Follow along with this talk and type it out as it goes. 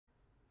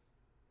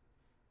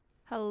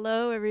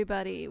Hello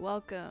everybody,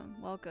 welcome.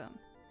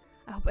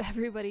 I hope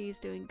everybody's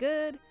doing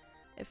good.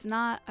 If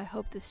not, I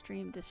hope the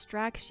stream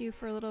distracts you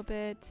for a little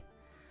bit.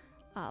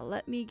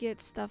 Let me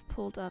get stuff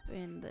pulled up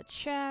in the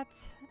chat,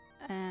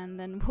 and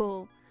then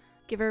we'll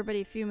give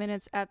everybody a few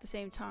minutes at the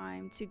same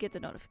time to get the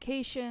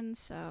notifications.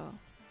 So,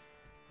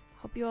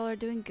 hope you all are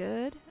doing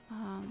good.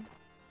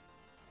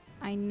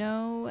 I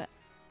know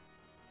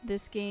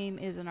this game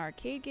is an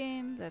arcade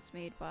game that's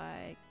made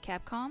by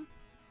Capcom.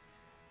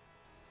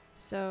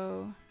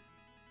 So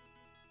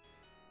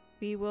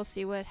we will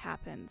see what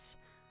happens.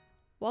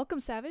 Welcome,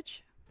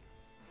 Savage.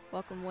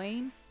 Welcome,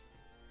 Wayne.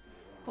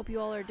 Hope you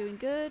all are doing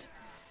good.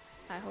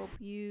 I hope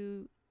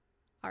you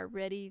are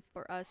ready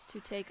for us to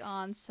take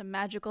on some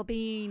magical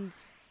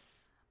beans.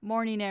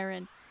 Morning,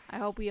 Aaron. I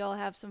hope we all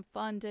have some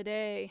fun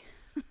today.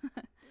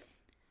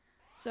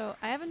 So,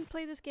 I haven't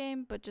played this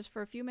game, but just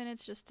for a few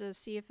minutes, just to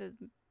see if the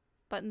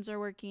buttons are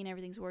working,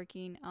 everything's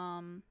working.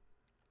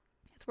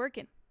 It's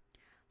working.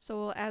 So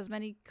we'll as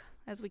many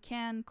as we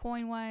can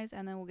coin-wise,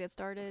 and then we'll get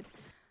started.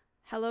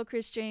 Hello,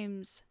 Chris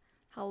James.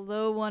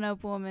 Hello, One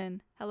Up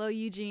Woman. Hello,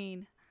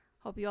 Eugene.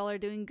 Hope you all are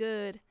doing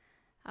good.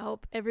 I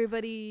hope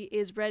everybody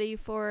is ready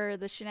for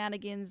the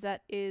shenanigans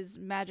that is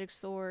Magic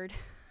Sword.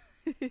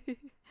 I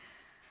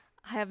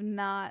have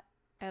not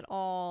at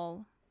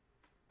all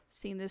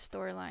seen this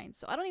storyline,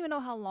 so I don't even know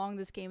how long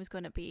this game is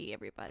going to be,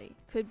 everybody.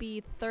 Could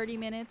be 30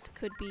 minutes,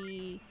 could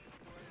be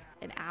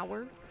an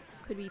hour.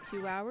 Could be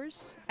 2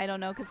 hours. I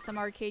don't know, because some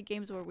arcade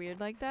games were weird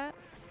like that.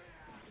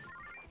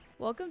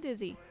 Welcome,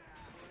 Dizzy.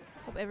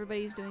 Hope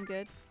everybody's doing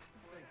good.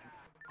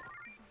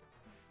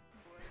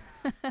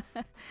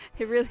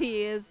 It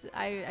really is.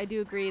 I do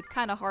agree. It's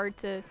kind of hard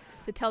to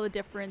tell the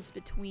difference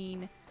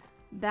between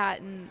that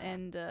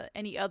and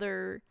any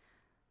other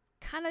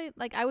kind of,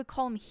 like, I would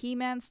call them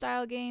He-Man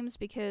style games,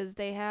 because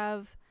they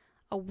have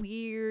a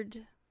weird,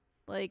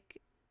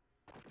 like,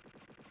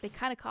 they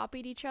kind of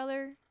copied each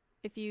other.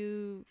 If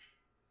you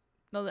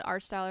know the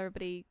art style,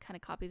 everybody kind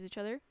of copies each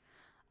other.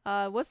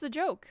 What's the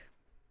joke?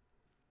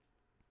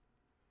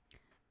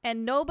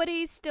 And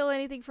nobody steal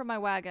anything from my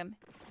wagon.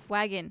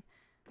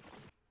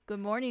 Good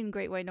morning,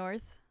 Great White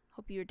North.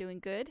 Hope you're doing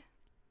good.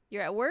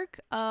 You're at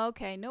work?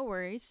 Okay, no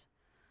worries.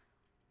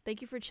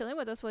 Thank you for chilling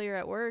with us while you're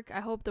at work.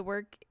 I hope the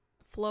work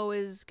flow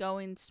is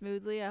going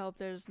smoothly. I hope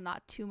there's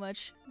not too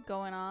much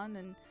going on.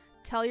 And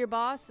tell your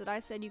boss that I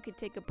said you could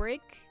take a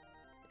break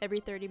every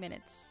 30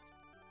 minutes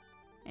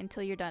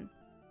until you're done.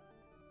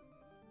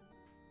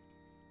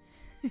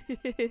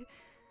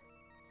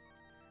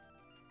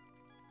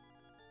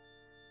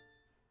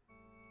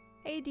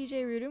 Hey,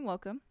 DJ Rudin,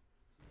 welcome.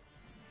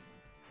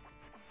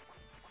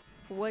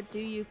 What do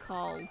you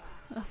call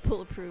a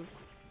bulletproof?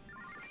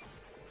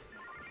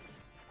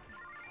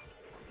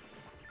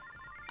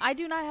 I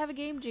do not have a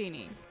Game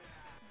Genie.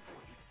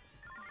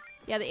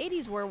 Yeah, the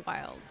 80s were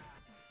wild.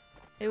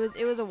 It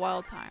was a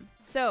wild time.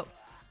 So,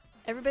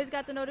 everybody's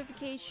got the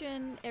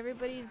notification.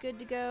 Everybody's good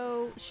to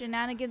go.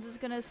 Shenanigans is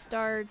gonna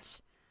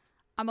start.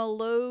 I'm gonna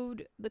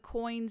load the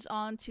coins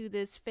onto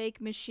this fake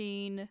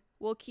machine.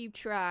 We'll keep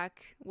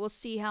track. We'll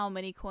see how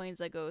many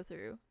coins I go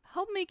through.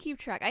 Help me keep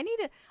track.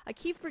 I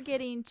keep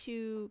forgetting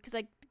to, because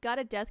I got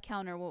a death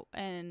counter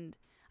and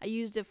I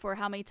used it for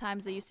how many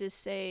times I used to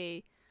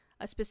say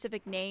a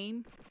specific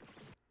name.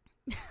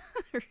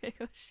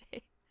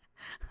 Ricochet.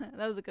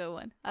 That was a good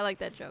one. I like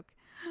that joke.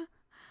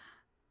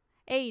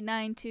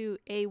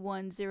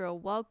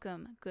 A92A10,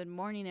 welcome. Good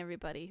morning,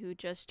 everybody who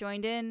just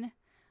joined in.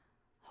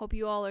 Hope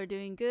you all are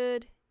doing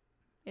good.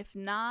 If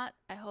not,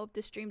 I hope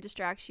the stream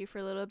distracts you for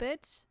a little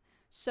bit.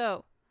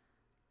 So,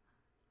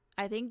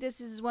 I think this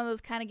is one of those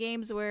kind of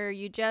games where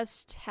you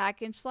just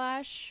hack and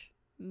slash.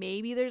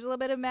 Maybe there's a little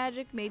bit of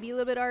magic, maybe a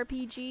little bit of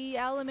RPG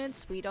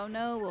elements. We don't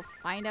know. We'll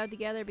find out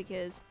together,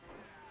 because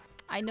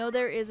I know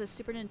there is a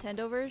Super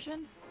Nintendo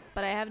version,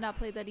 but I have not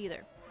played that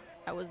either.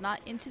 I was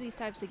not into these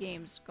types of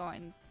games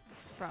going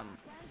from,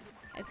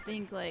 I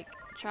think, like,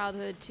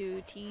 childhood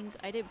to teens.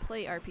 I didn't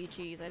play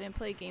RPGs. I didn't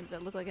play games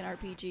that look like an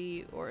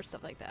RPG or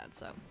stuff like that,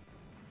 so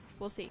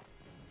we'll see.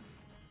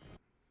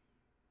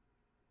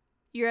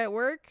 You're at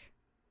work?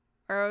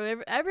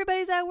 Or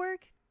everybody's at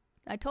work?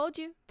 I told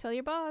you. Tell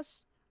your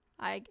boss.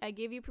 I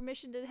gave you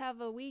permission to have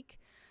a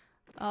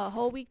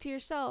whole week to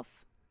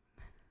yourself.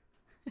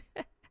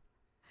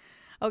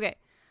 Okay,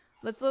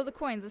 let's load the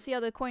coins. Let's see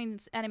how the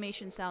coins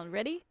animations sound.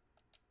 Ready?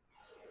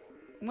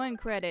 1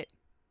 credit.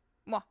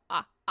 Mwah,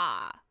 ah,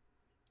 ah.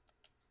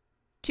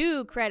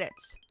 2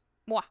 credits.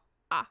 Mwah,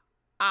 ah,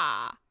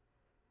 ah.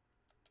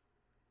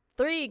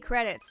 3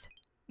 credits.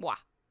 Mwah,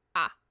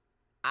 ah,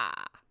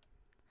 ah.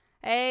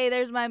 Hey,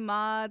 there's my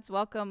mods.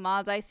 Welcome,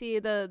 mods. I see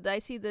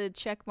the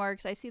check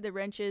marks. I see the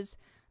wrenches.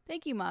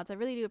 Thank you, mods. I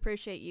really do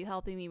appreciate you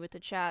helping me with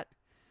the chat.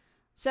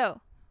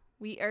 So,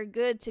 we are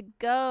good to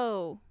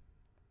go.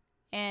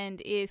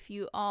 And if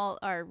you all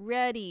are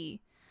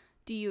ready,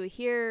 do you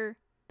hear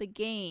the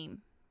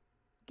game?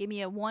 Give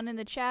me a 1 in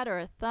the chat or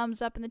a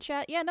thumbs up in the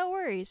chat. Yeah, no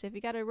worries. If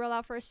you got to roll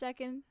out for a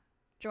second,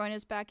 join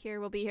us back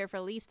here. We'll be here for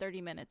at least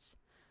 30 minutes.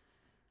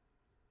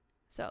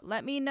 So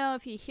let me know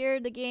if you hear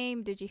the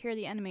game. Did you hear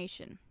the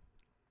animation?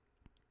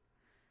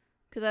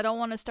 Because I don't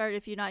want to start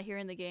if you're not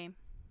hearing the game.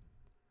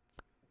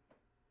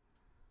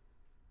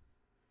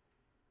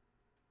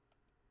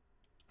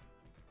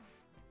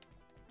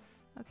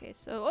 Okay,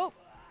 so, oh,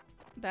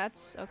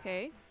 that's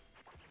okay.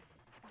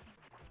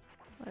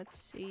 Let's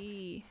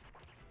see.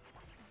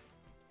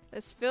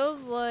 This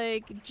feels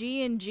like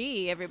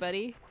G&G,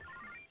 everybody.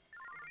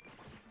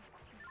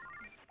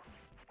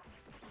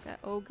 Got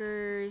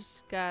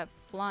ogres, got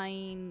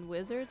flying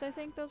wizards, I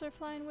think those are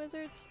flying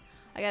wizards.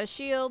 I got a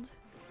shield.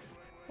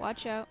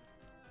 Watch out.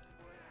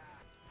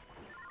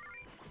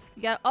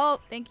 You got, oh,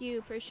 thank you,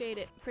 appreciate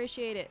it,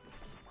 appreciate it.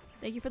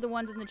 Thank you for the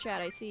ones in the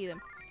chat, I see them.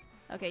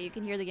 Okay, you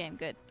can hear the game,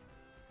 good.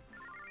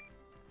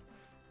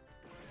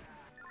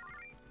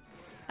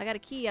 I got a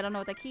key, I don't know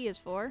what that key is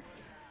for.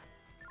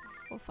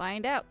 We'll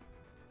find out.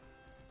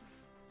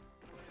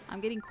 I'm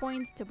getting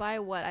coins to buy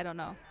what? I don't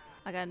know.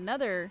 I got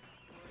another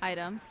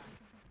item.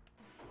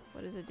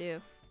 What does it do?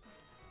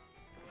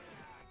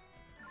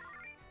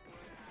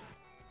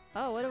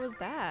 Oh, what was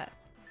that?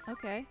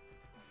 Okay.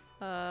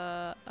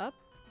 Up.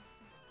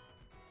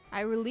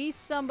 I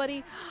released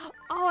somebody.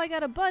 Oh, I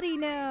got a buddy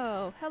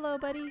now. Hello,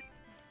 buddy.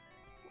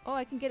 Oh,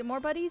 I can get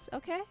more buddies?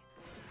 Okay.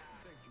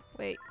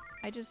 Wait,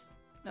 I just...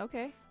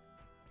 Okay.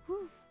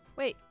 Whew.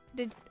 Wait,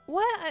 did...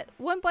 What?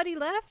 One buddy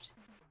left?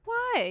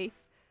 Why?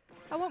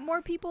 I want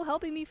more people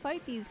helping me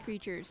fight these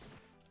creatures.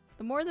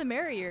 The more the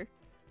merrier.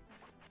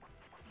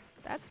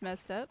 That's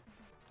messed up.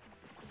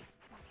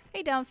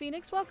 Hey, Down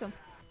Phoenix, welcome.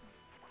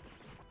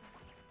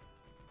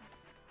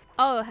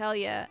 Oh, hell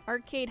yeah.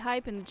 Arcade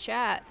hype in the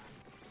chat.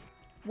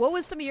 What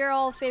was some of your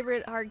all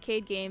favorite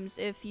arcade games,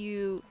 if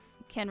you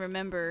can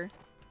remember,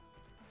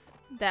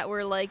 that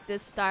were like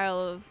this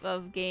style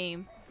of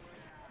game?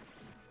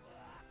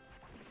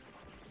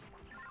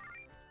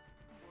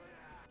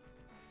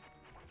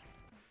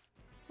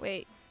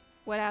 Wait,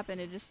 what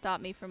happened? It just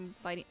stopped me from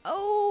fighting.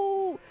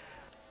 Oh!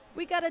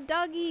 We got a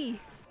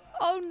doggy!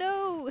 Oh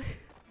no!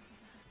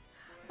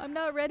 I'm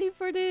not ready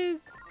for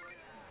this!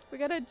 We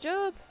gotta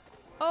jump!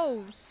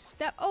 Oh,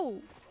 snap!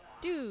 Oh!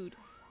 Dude!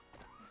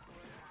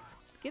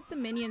 Get the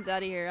minions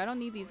out of here. I don't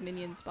need these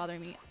minions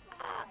bothering me.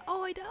 Ah,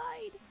 oh, I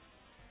died!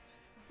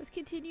 Let's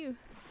continue.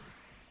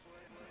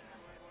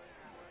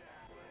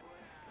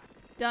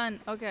 Done.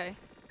 Okay.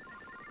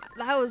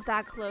 That was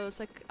that close.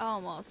 Like,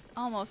 almost.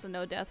 Almost a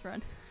no-death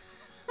run.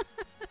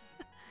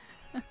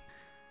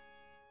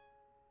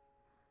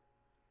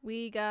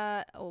 We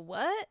got a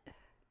what?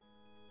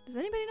 Does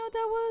anybody know what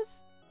that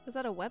was? Was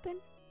that a weapon?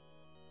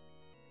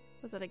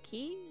 Was that a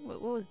key?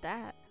 What was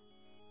that?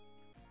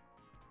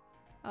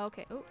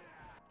 Okay. Oh.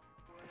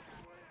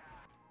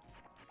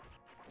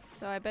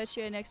 So I bet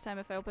you next time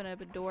if I open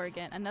up a door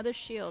again. Another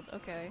shield.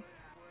 Okay.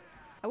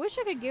 I wish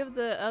I could give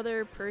the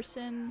other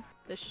person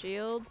the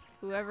shield.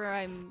 Whoever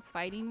I'm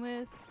fighting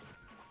with.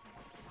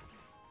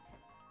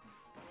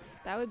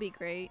 That would be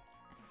great.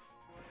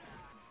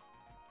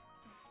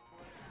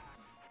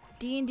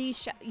 D&D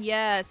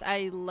yes,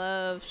 I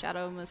love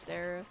Shadow of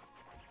Mystera.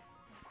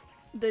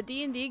 The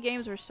D&D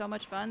games were so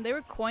much fun. They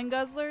were coin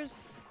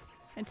guzzlers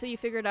until you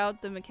figured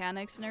out the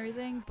mechanics and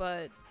everything,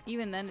 but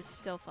even then it's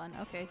still fun.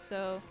 Okay,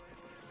 so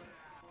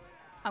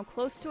I'm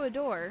close to a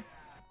door.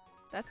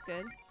 That's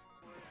good.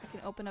 I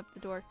can open up the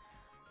door.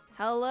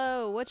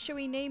 Hello, what should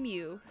we name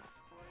you?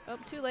 Oh,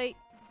 too late.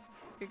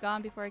 You're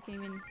gone before I can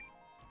even...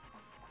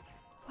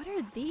 What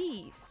are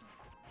these?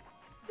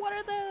 What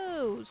are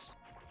those?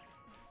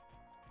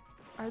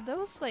 Are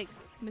those like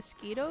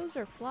mosquitoes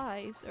or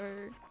flies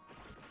or...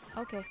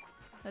 Okay,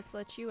 let's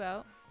let you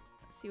out.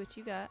 Let's see what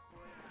you got.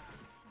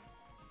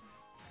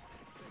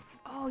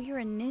 Oh, you're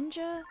a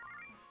ninja?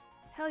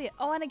 Hell yeah.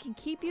 Oh, and I can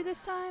keep you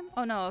this time?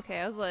 Oh no,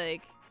 okay, I was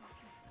like...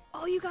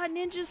 Oh, you got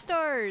ninja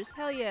stars!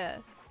 Hell yeah.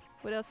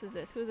 What else is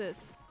this? Who's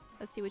this?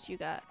 Let's see what you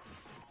got.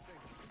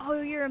 Oh,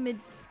 you're a mid...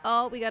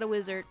 Oh, we got a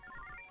wizard.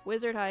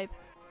 Wizard hype.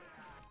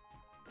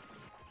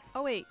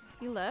 Oh wait,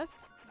 he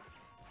left?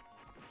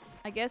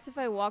 I guess if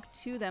I walk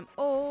to them...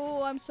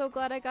 Oh, I'm so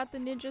glad I got the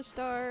ninja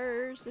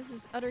stars. This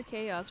is utter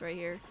chaos right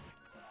here.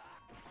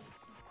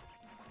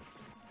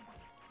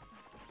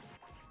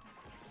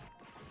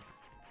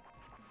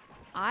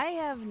 I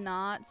have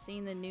not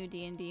seen the new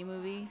D&D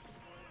movie.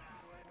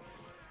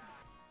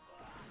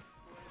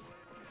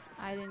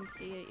 I didn't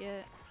see it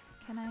yet.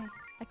 Can I?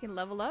 I can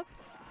level up?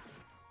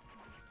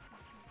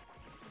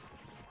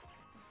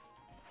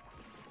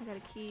 I got a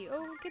key.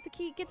 Oh, get the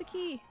key, get the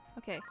key!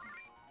 Okay.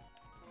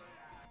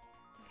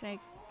 Can I?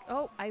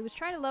 Oh, I was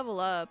trying to level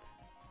up.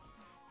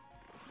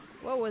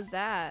 What was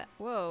that?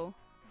 Whoa.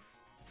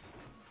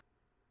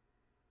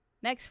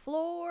 Next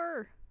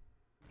floor!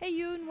 Hey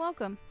Yoon,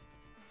 welcome.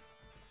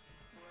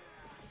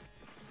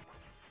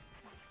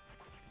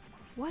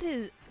 What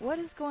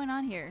is going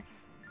on here?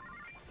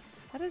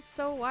 That is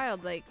so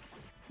wild, like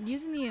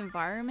using the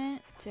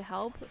environment to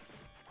help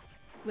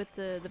with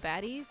the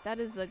baddies, that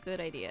is a good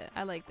idea.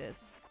 I like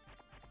this.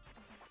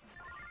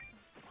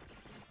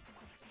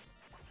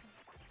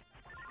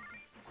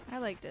 I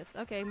like this.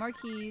 Okay, more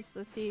keys.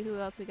 Let's see who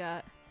else we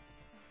got.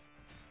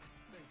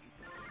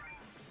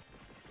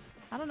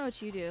 I don't know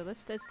what you do.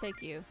 Let's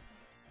take you.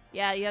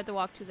 Yeah, you have to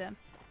walk to them.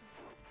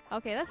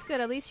 Okay, that's good.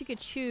 At least you could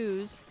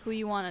choose who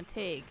you want to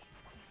take.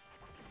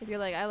 If you're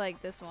like, I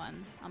like this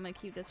one, I'm gonna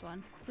keep this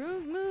one.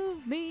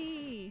 Remove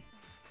me!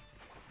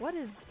 What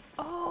is...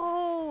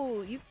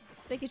 Oh!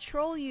 They could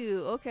troll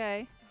you.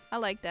 Okay. I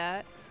like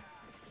that.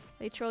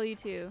 They troll you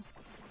too.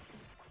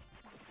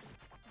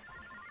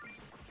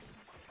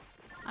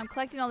 I'm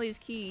collecting all these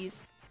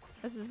keys.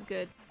 This is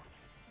good.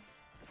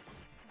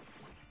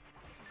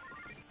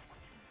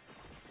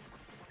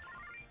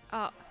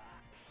 Oh.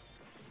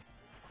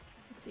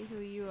 Let's see who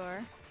you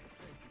are.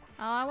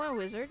 Oh, I want a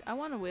wizard. I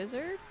want a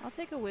wizard. I'll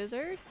take a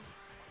wizard.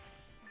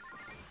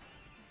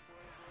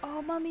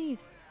 Oh,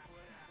 mummies.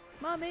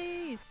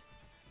 Mummies.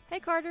 Hey,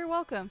 Carter.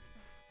 Welcome.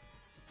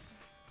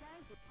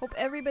 Hope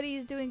everybody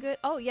is doing good.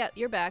 Oh, yeah.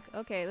 You're back.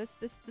 Okay, let's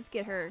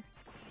get her.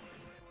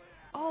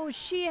 Oh,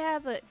 she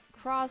has a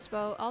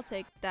crossbow. I'll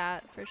take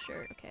that for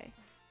sure. Okay.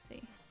 Let's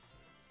see.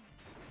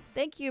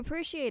 Thank you.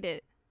 Appreciate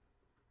it.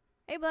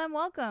 Hey, Blem.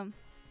 Welcome.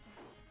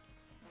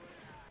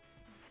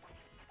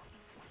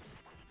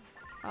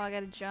 Oh, I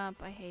gotta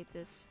jump. I hate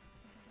this.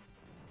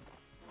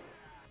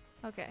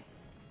 Okay.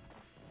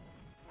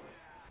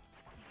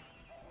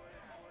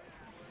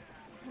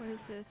 What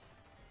is this?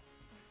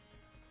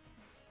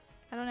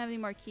 I don't have any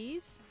more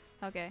keys?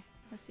 Okay.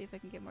 Let's see if I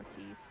can get more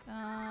keys.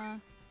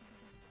 Can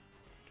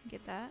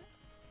get that.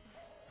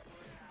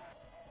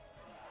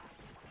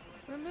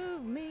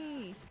 Remove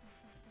me!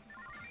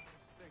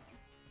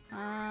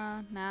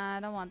 Nah, I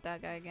don't want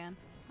that guy again.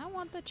 I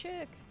want the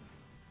chick!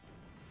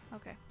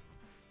 Okay.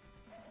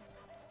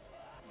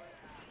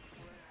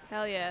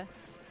 Hell yeah.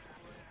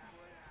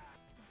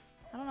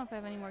 I don't know if I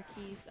have any more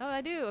keys. Oh,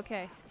 I do!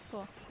 Okay,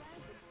 cool.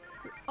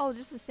 Oh,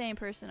 just the same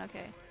person.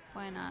 Okay.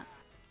 Why not?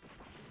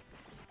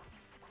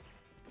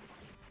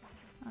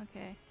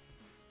 Okay.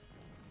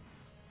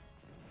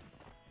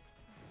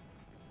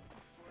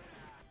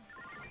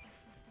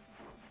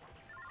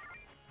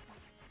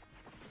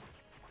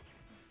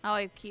 Oh,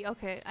 I have a key.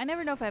 Okay. I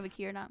never know if I have a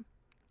key or not.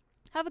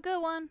 Have a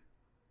good one.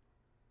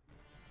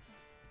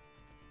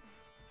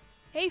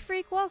 Hey,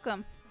 freak.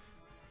 Welcome.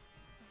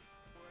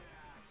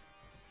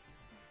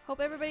 Hope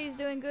everybody's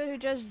doing good who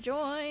just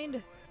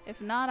joined. If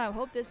not, I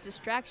hope this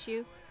distracts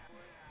you.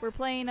 We're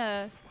playing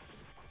a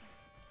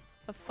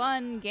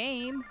fun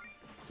game.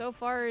 So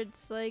far,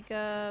 it's like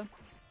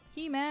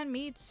He-Man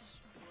meets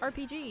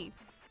RPG.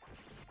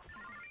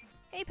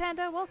 Hey,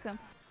 Panda, welcome.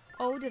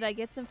 Oh, did I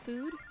get some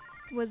food?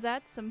 Was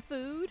that some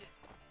food?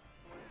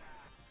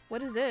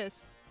 What is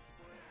this?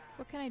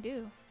 What can I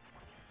do?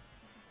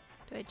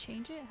 Do I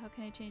change it? How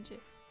can I change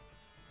it?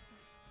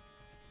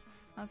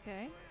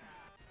 Okay.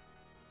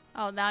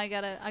 Oh, now I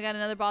got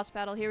another boss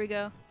battle. Here we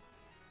go.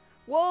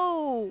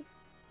 Whoa!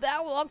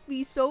 That walked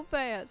me so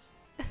fast.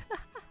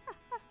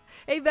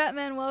 Hey,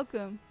 Batman,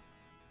 welcome.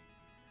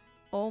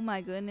 Oh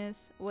my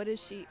goodness. What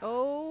is she?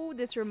 Oh,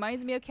 this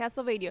reminds me of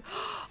Castlevania.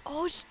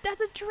 Oh,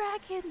 that's a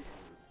dragon!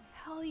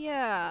 Hell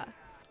yeah.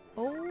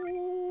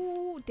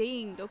 Oh,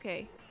 dang.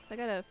 Okay. So I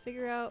gotta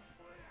figure out...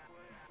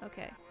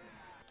 Okay.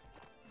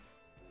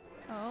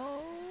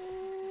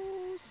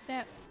 Oh,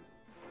 snap.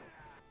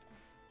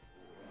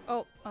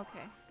 Oh,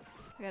 okay.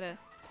 I gotta...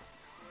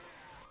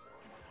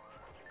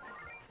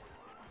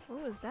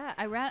 What was that?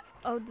 I ran...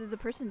 Oh, did the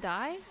person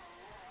die?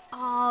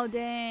 Oh,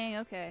 dang.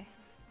 Okay.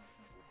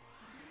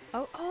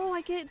 Oh,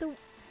 I get the...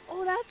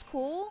 Oh, that's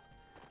cool.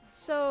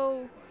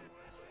 So...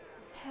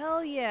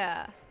 Hell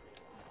yeah.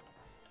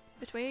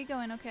 Which way are you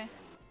going? Okay.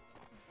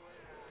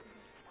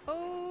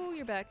 Oh,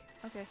 you're back.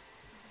 Okay.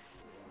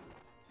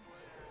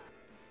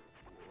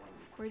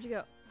 Where'd you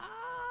go?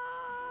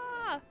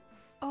 Ah!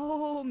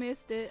 Oh,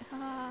 missed it.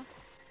 Ah.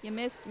 You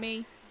missed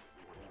me.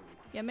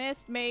 You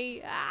missed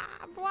me.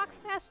 Ah, walk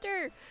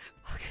faster.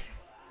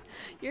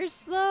 You're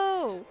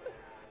slow.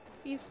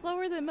 He's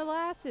slower than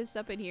molasses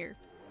up in here.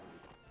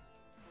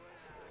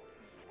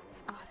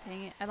 Oh,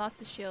 dang it. I lost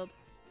the shield.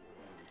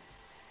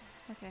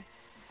 Okay.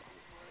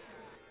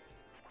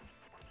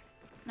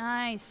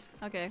 Nice.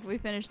 Okay, we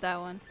finished that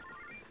one.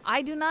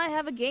 I do not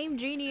have a Game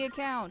Genie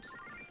account.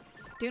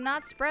 Do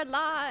not spread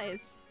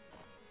lies.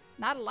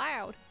 Not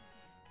allowed.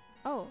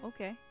 Oh,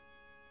 okay.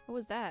 What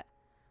was that?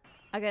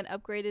 I got an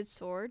upgraded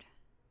sword.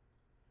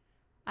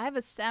 I have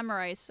a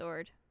samurai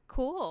sword.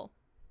 Cool.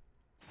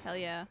 Hell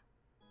yeah.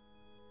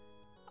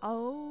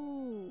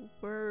 Oh,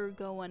 we're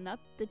going up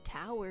the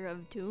Tower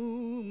of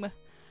Doom.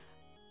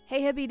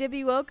 Hey, Hippy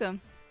Dippy,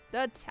 welcome.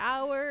 The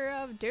Tower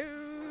of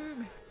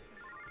Doom.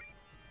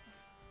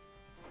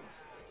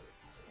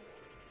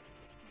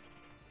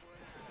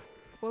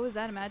 What was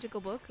that, a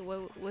magical book?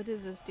 What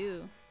does this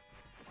do?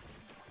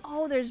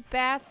 Oh, there's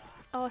bats.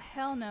 Oh,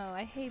 hell no.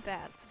 I hate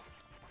bats.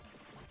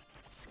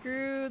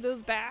 Screw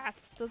those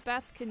bats. Those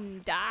bats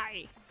can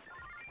die.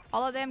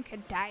 All of them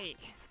can die.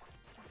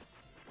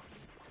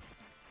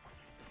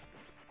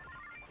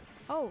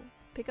 Oh,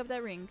 pick up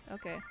that ring.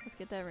 Okay, let's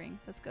get that ring.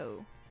 Let's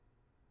go.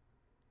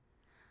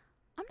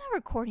 I'm not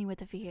recording with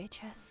the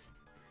VHS.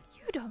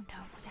 You don't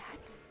know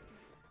that.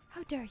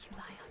 How dare you lie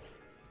on me?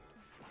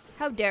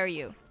 How dare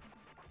you?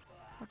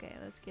 Okay,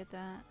 let's get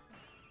that.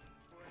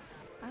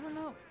 I don't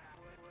know.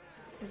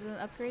 Is it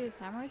an upgraded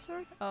samurai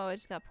sword? Oh, I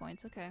just got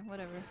points. Okay,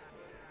 whatever.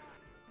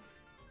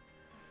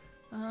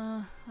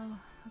 Oh,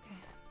 okay.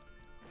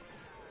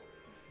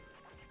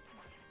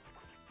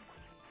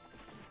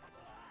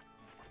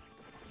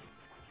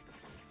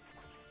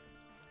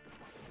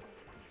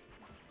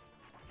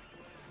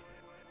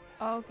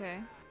 Okay.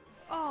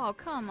 Oh,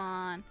 come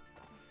on.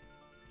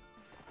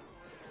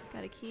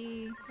 Got a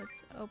key.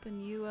 Let's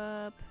open you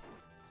up.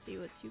 See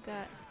what you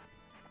got.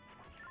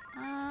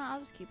 I'll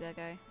just keep that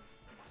guy.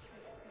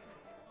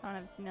 I don't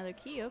have another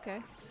key.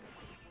 Okay.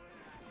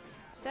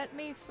 Set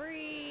me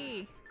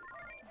free.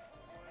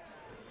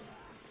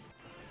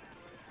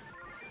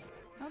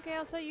 Okay,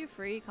 I'll set you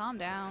free. Calm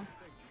down.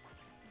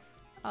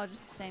 Oh,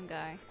 just the same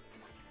guy.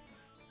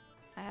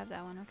 I have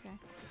that one. Okay.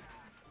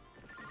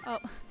 Oh,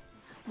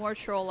 more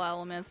troll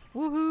elements.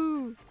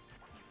 Woohoo!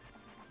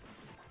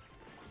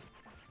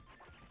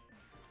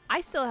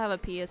 I still have a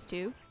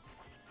PS2.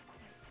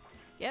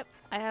 Yep,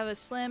 I have a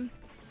Slim.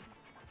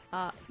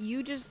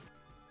 You just...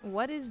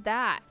 What is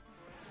that?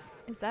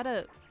 Is that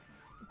a...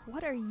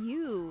 What are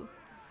you?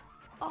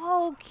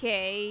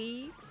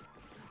 Okay.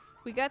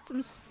 We got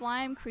some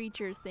slime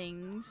creature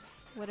things.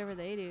 Whatever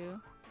they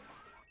do.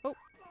 Oh.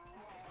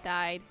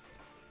 Died.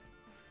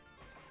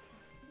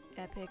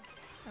 Epic.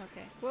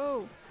 Okay.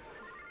 Whoa.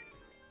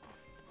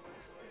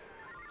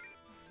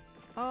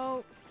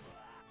 Oh.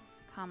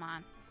 Come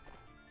on.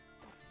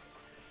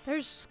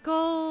 There's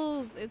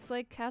skulls! It's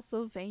like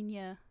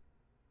Castlevania.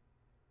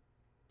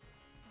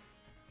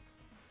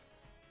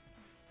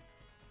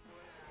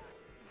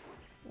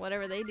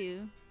 Whatever they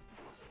do.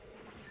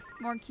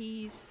 More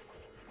keys.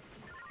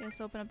 Okay,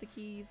 let's open up the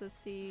keys. Let's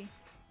see.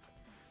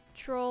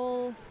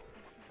 Troll.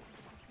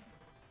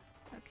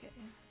 Okay,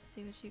 let's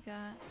see what you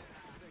got.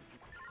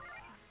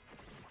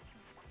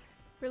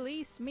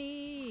 Release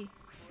me!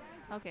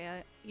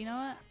 Okay, you know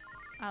what?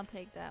 I'll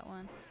take that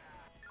one.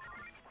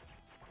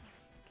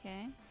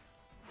 Okay.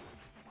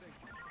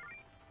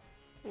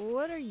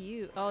 What are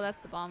you? Oh, that's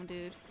the bomb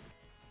dude.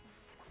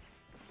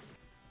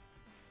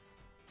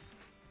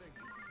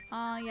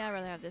 Yeah, I'd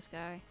rather have this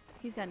guy.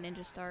 He's got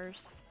ninja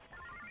stars.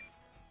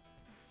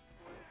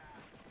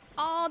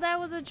 Oh, that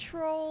was a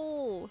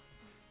troll!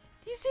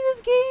 Do you see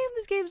this game?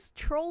 This game's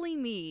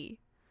trolling me.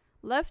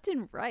 Left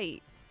and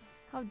right.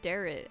 How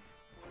dare it?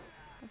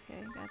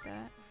 Okay, got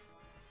that.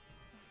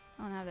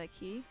 I don't have that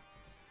key.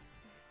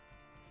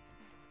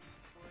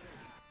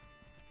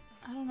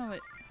 I don't know what...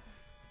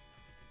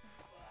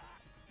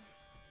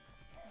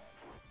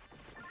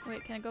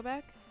 Wait, can I go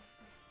back?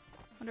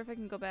 Wonder if I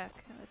can go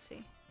back. Let's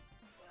see.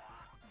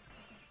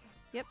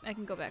 Yep, I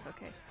can go back.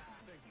 Okay.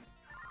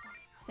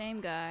 Same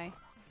guy.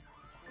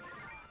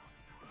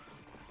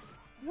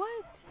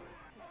 What?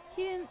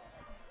 He didn't...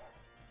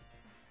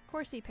 Of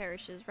course he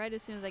perishes right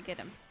as soon as I get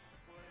him.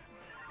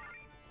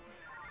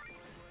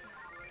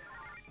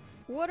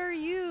 What are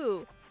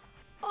you?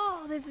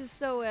 Oh, this is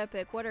so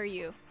epic. What are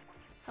you?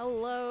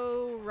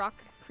 Hello, rock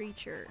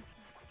creature.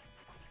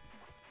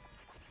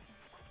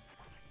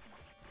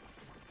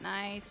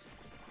 Nice.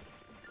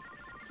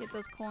 Get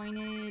those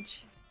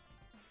coinage.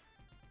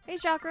 Hey,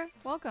 Chakra.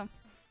 Welcome.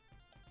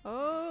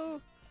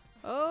 Oh.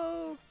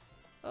 Oh.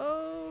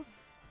 Oh.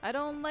 I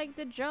don't like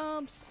the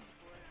jumps.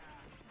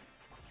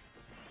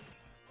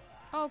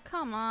 Oh,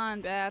 come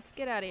on, bats.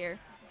 Get out of here.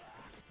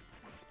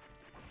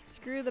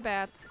 Screw the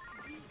bats.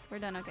 We're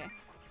done. Okay.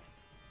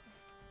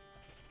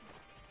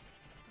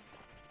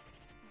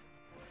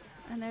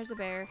 And there's a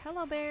bear.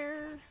 Hello,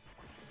 bear.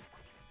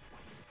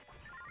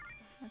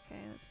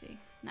 Okay, let's see.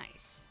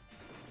 Nice.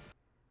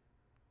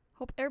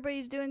 Hope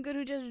everybody's doing good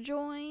who just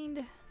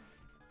joined.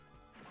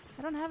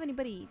 I don't have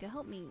anybody to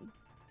help me.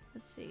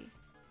 Let's see.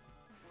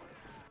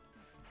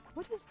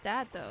 What is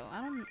that though?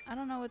 I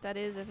don't know what that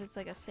is, if it's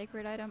like a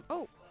sacred item.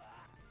 Oh!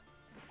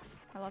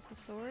 I lost the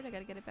sword. I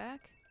gotta get it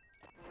back.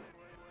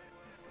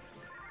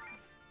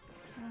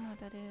 I don't know what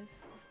that is.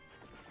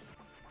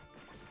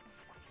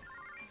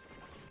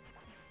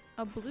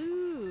 A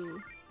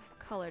blue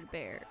colored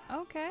bear.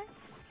 Okay.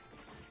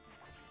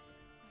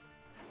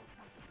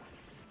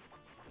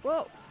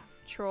 Whoa!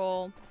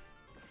 Troll.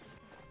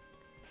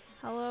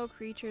 Hello,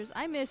 creatures.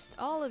 I missed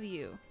all of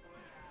you.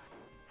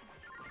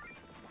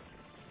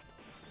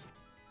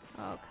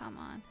 Oh, come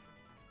on.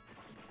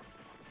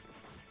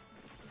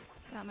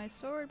 Got my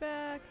sword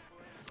back.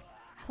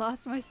 I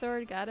lost my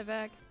sword, got it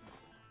back.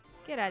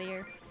 Get out of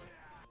here.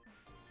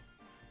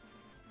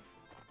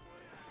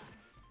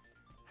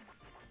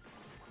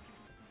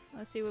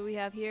 Let's see what we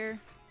have here.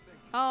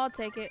 Oh, I'll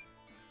take it.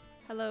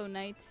 Hello,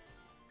 knight.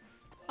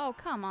 Oh,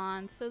 come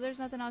on. So there's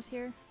nothing else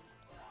here?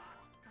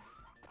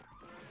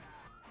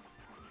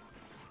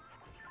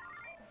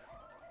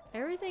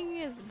 Everything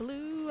is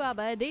blue.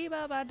 Abba-dee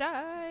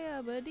ba-ba-die.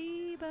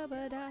 Abba-dee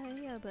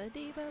ba-ba-die.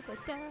 Abba-dee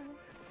ba-ba-die.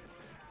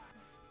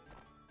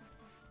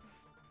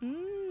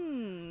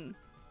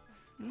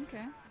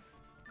 Okay.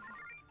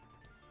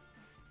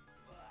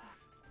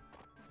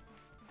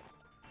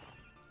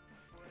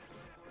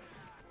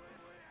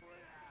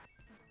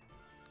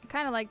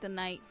 kind of like the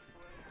knight.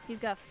 He's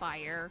got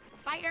fire.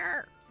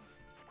 Fire!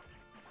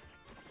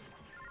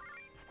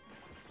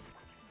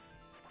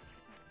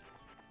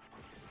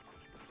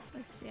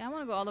 Let's see. I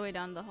want to go all the way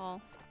down the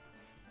hall.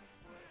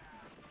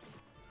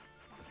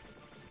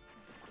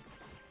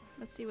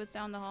 Let's see what's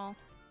down the hall.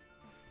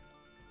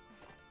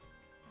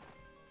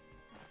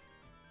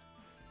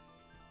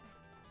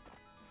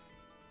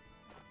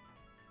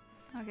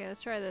 Okay,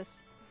 let's try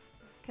this.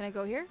 Can I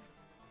go here?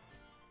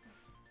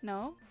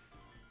 No?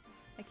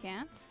 I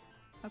can't?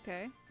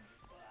 Okay.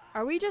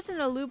 Are we just in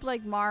a loop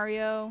like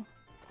Mario?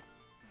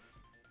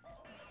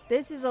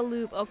 This is a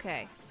loop.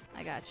 Okay.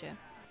 I gotcha.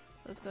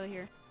 So let's go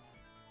here.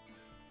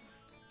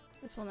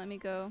 This won't let me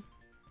go.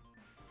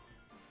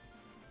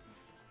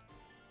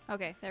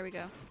 Okay, there we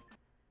go.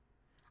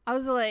 I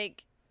was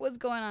like, what's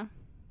going on?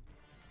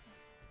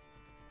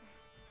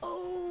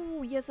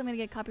 Oh, yes, I'm gonna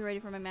get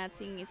copyrighted for my mad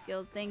singing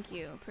skills. Thank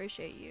you.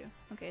 Appreciate you.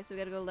 Okay, so we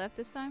gotta go left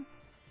this time.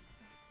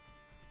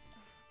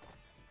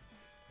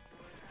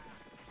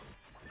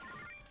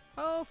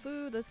 Oh,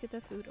 food. Let's get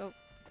that food. Oh,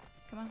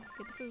 come on.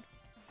 Get the food.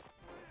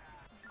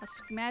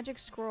 A magic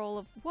scroll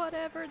of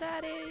whatever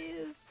that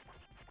is.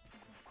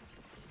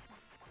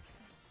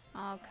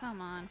 Oh,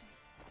 come on.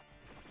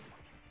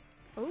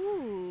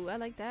 Ooh, I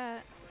like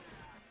that.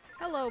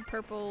 Hello,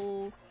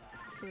 purple...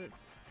 What is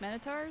this?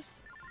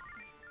 Minotaurs?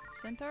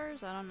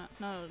 Centaurs? I don't know.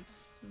 No,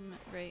 it's...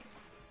 right.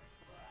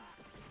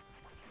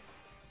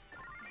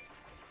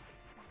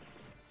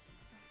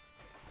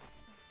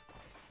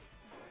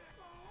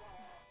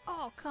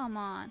 Oh, come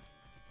on.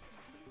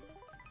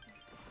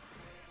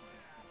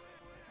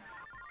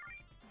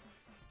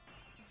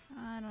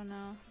 I don't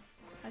know.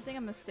 I think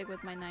I'm gonna stick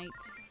with my knight.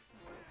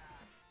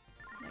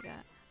 What I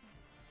got?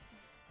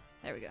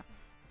 There we go.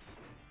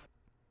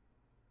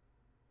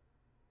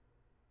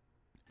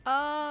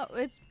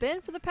 It's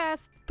been for the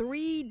past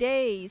 3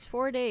 days,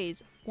 4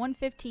 days.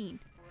 115.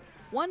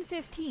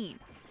 115.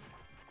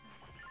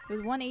 It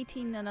was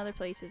 118 in other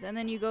places. And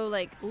then you go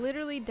like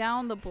literally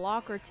down the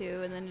block or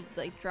two and then it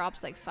like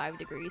drops like 5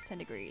 degrees, 10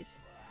 degrees.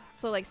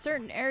 So like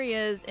certain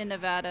areas in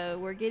Nevada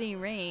were getting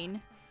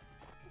rain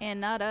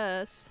and not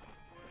us.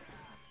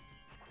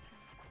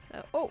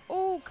 So,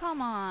 oh,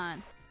 come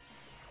on.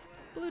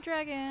 Blue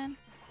dragon.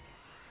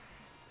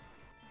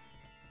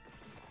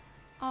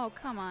 Oh,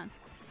 come on.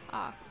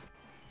 Ah.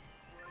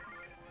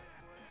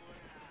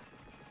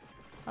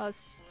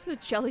 It's a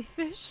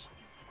jellyfish.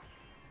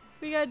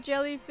 We got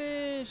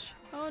jellyfish.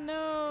 Oh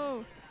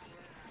no.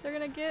 They're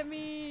gonna get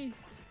me.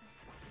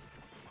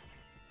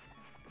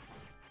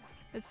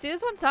 Let's see,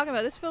 this is what I'm talking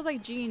about. This feels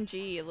like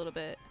G&G a little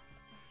bit.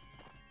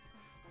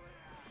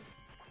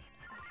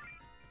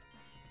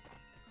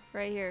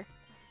 Right here.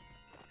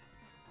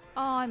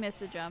 Oh, I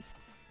missed the jump.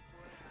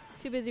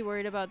 Too busy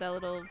worried about that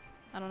little...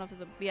 I don't know if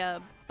it's a... Yeah,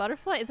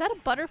 butterfly? Is that a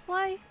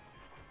butterfly?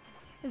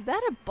 Is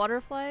that a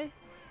butterfly?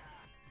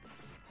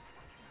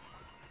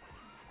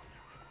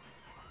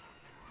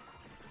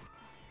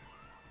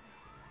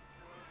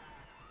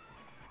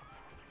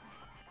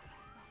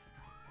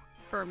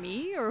 For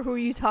me? Or who are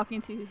you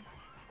talking to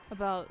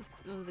about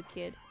as a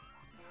kid?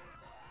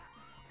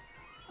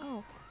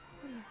 Oh,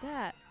 what is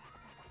that?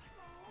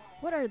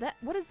 What are that?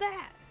 What is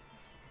that?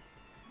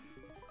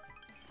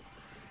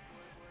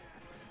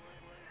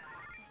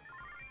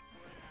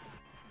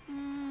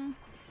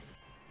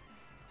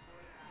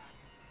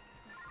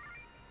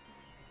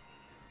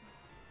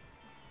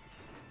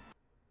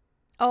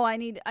 Oh, I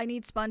need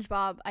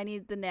SpongeBob. I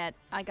need the net.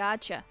 I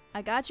gotcha.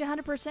 I gotcha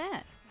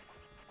 100%.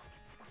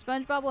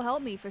 SpongeBob will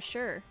help me for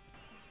sure.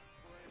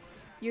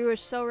 You are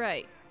so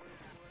right.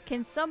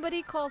 Can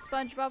somebody call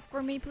SpongeBob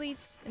for me,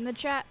 please? In the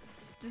chat?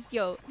 Just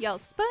yell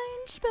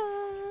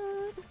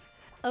SpongeBob.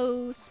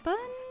 Oh,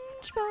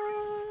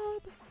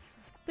 SpongeBob.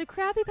 The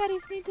Krabby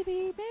Patties need to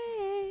be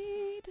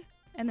made.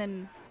 And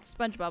then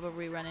SpongeBob will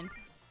be running.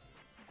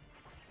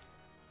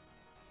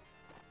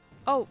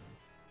 Oh.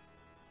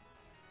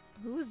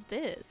 Who's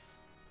this?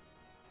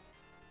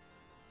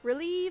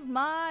 Relieve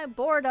my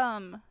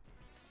boredom.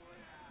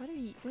 What are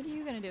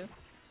you gonna do?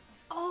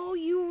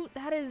 Oh,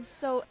 that is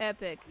so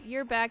epic.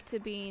 You're back to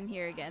being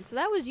here again. So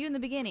that was you in the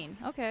beginning.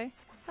 Okay.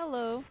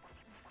 Hello.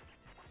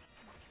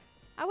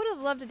 I would have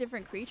loved a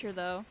different creature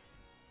though.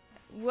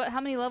 How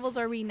many levels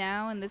are we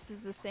now? And this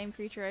is the same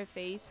creature I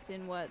faced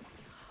in what?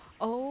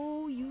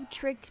 Oh, you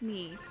tricked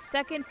me.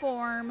 Second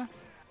form.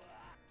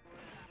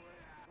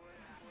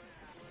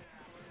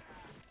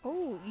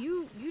 Oh,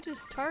 you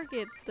just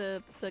target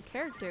the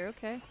character,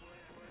 okay.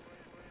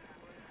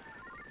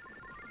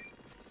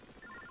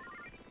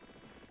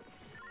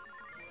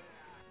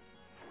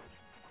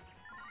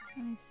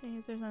 Let me see,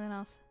 is there something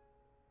else?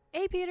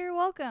 Hey Peter,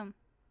 welcome!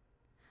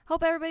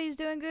 Hope everybody's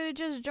doing good. I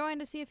just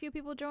joined to see a few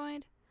people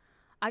joined.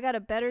 I got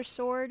a better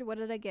sword. What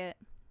did I get?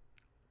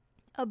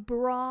 A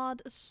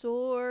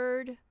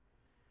broadsword.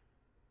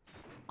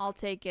 I'll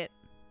take it.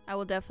 I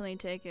will definitely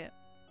take it.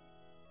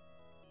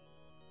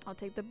 I'll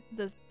take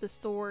the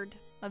sword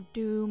of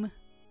doom.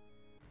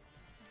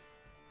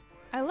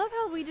 I love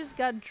how we just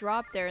got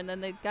dropped there and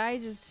then the guy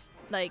just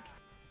like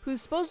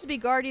who's supposed to be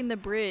guarding the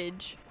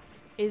bridge,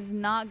 is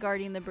not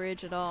guarding the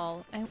bridge at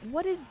all. And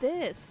what is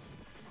this?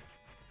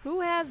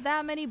 Who has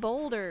that many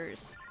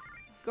boulders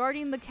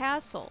guarding the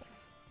castle?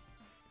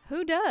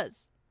 Who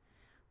does?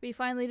 We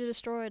finally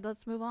destroyed.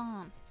 Let's move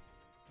on.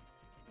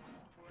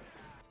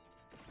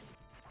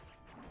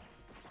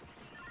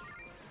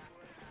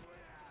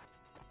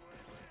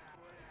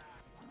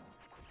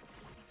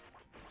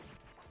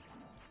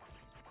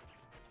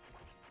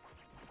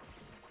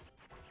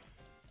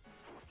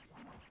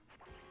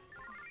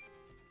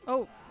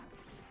 Oh.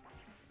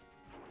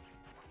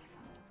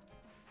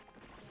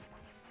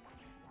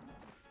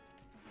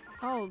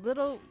 Oh,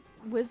 little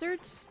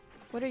wizards?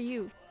 What are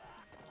you?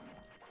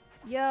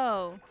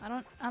 Yo,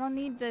 I don't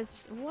need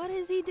this. What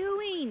is he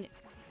doing?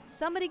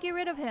 Somebody get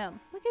rid of him.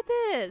 Look at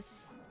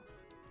this.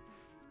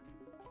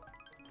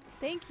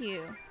 Thank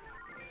you.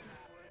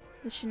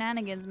 The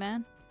shenanigans,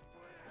 man.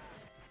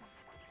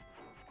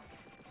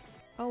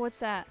 Oh, what's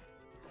that?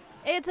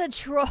 It's a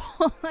troll.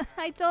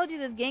 I told you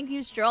this game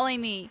keeps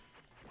trolling me.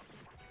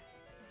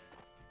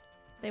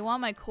 They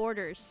want my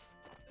quarters.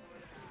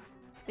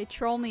 They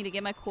troll me to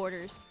get my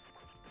quarters.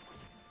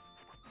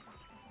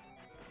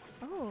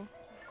 Oh.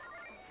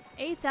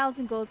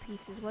 8,000 gold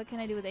pieces. What can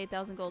I do with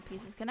 8,000 gold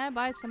pieces? Can I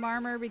buy some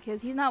armor?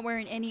 Because he's not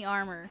wearing any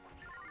armor.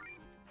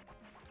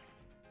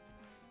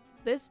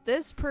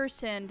 This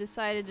person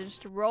decided to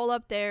just roll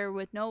up there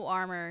with no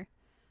armor.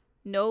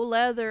 No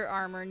leather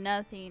armor,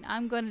 nothing.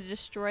 I'm going to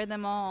destroy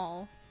them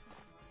all.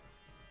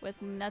 With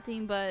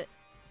nothing but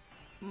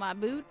my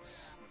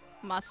boots,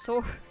 my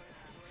sword.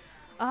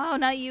 Oh,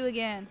 not you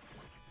again.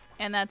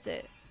 And that's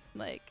it.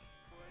 Like,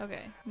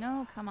 okay.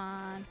 No, come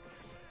on.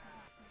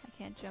 I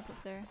can't jump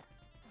up there.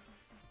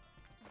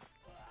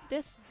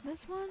 This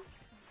one?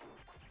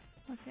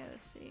 Okay,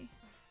 let's see.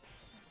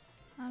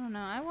 I don't know.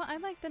 I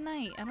like the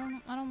knight. I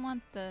don't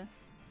want the...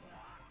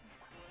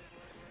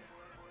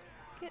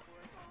 Get...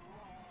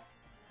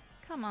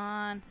 Come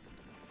on.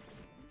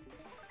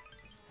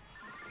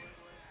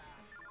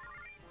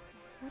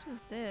 What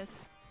is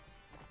this?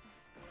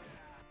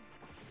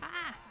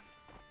 Ah!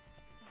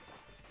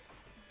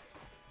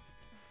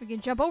 We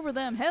can jump over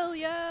them. Hell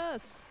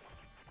yes!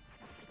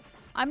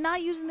 I'm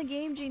not using the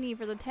Game Genie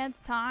for the 10th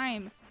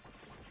time.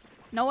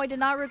 No, I did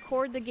not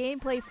record the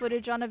gameplay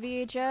footage on a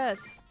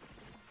VHS.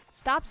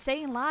 Stop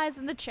saying lies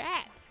in the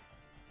chat.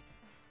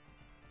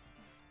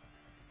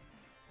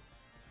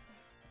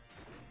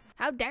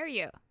 How dare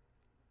you?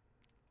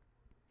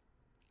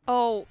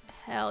 Oh,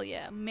 hell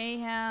yeah.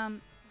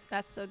 Mayhem.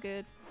 That's so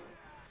good.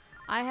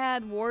 I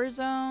had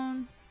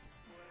Warzone,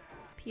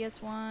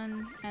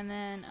 PS1, and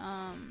then,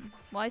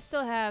 well, I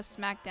still have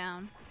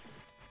SmackDown.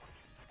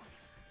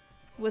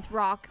 With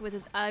Rock, with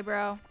his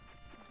eyebrow.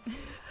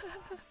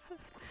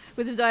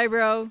 With his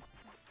eyebrow.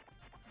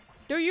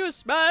 Do you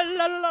smell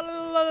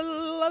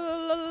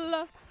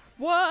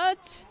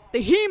what? The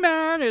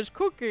He-Man is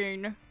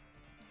cooking.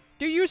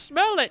 Do you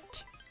smell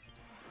it?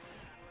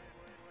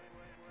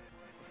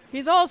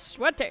 He's all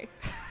sweaty.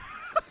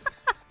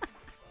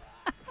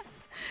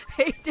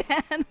 Hey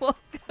Dan,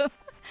 welcome.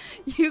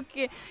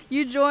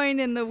 You join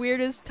in the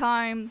weirdest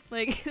time.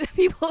 Like the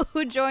people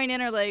who join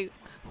in are like,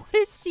 what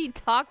is she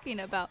talking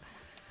about?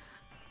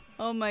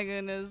 Oh my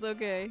goodness,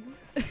 okay.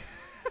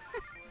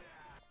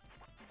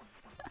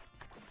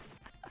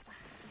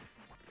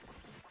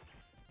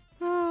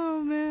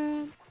 Oh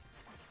man.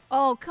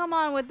 Oh, come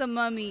on with the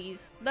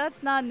mummies.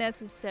 That's not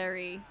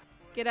necessary.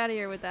 Get out of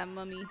here with that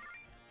mummy.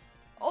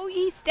 Oh,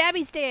 he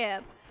stabby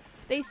stab.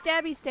 They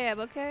stabby stab,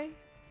 okay?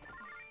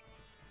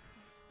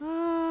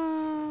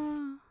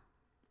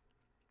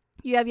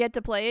 You have yet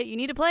to play it. You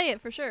need to play it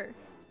for sure.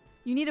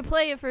 You need to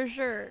play it for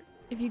sure.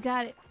 If you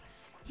got it.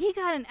 He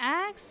got an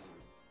axe?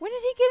 When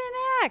did he get an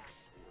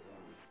axe?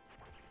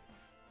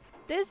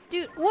 This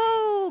dude.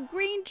 Whoa!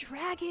 Green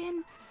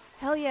dragon.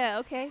 Hell yeah,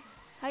 okay.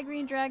 Hi,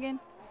 Green Dragon.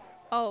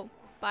 Oh,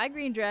 bye,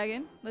 Green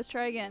Dragon. Let's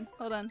try again.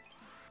 Hold on.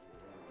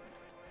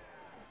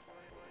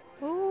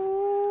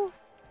 Ooh.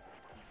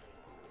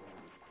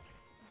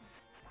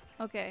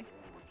 Okay.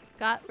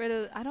 Got rid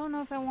of... I don't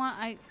know if I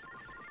want...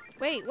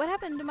 Wait, what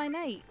happened to my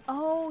knight?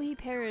 Oh, he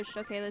perished.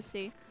 Okay, let's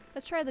see.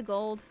 Let's try the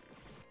gold.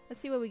 Let's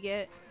see what we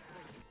get.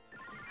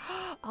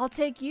 I'll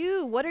take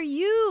you. What are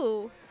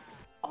you?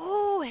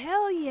 Oh,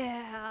 hell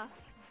yeah.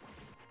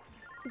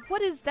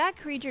 What is that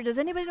creature? Does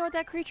anybody know what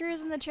that creature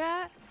is in the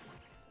chat?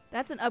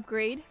 That's an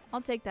upgrade.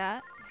 I'll take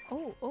that.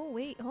 Oh,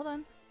 wait, hold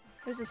on.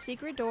 There's a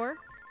secret door.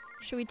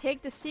 Should we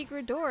take the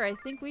secret door? I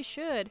think we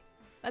should.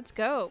 Let's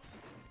go.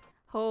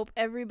 Hope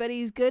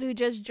everybody's good who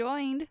just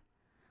joined.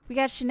 We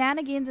got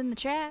shenanigans in the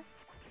chat.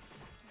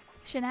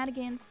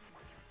 Shenanigans.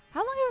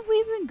 How long have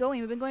we been going?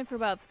 We've been going for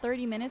about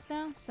 30 minutes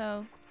now.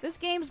 So this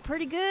game's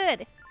pretty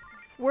good.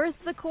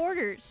 Worth the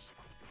quarters.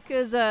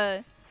 Because,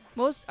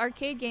 most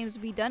arcade games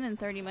would be done in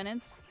 30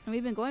 minutes. And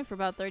we've been going for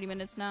about 30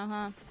 minutes now,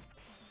 huh?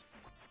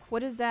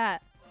 What is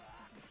that?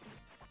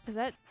 Is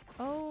that...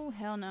 Oh,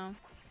 hell no.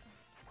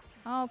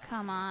 Oh,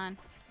 come on.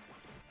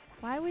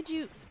 Why would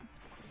you...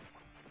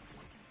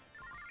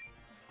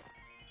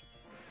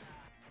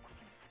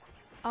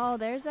 Oh,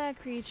 there's that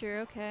creature.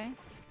 Okay.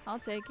 I'll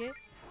take it.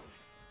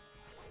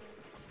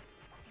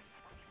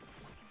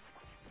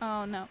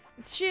 Oh, no.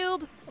 It's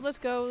shield! Let's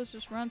go. Let's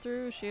just run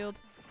through. Shield.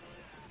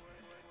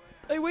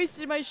 I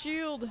wasted my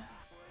shield.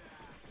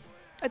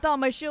 I thought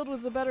my shield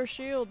was a better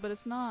shield, but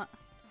it's not.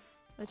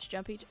 Let's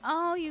jump each.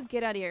 Oh, you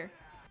get out of here.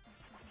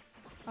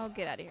 Oh,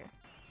 get out of here.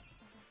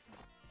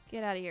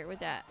 Get out of here with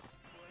that.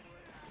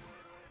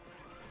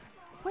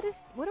 What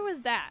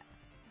was that?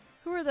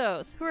 Who are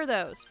those? Who are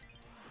those?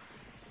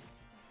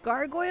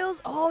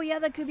 Gargoyles? Oh, yeah,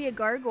 that could be a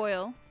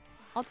gargoyle.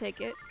 I'll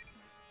take it.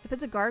 If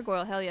it's a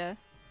gargoyle, hell yeah.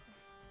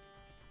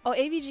 Oh,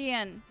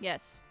 AVGN.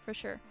 Yes, for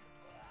sure.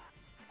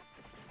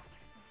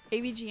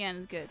 AVGN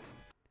is good.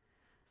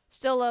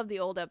 Still love the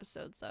old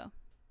episodes, though.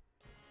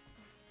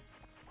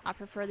 I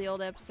prefer the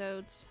old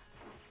episodes.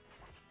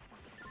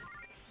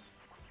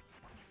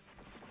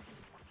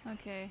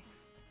 Okay.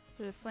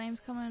 Are the flames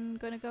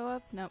gonna go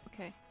up? Nope,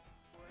 okay.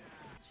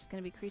 It's just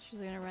gonna be creatures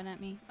that are gonna run at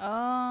me.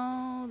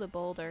 Oh, the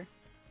boulder.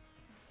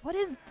 What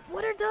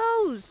are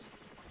those?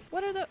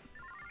 What are the...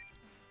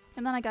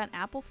 And then I got an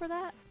apple for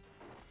that?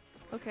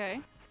 Okay.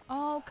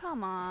 Oh,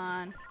 come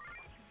on.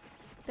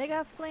 They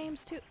got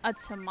flames too. A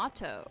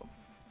tomato.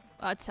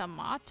 A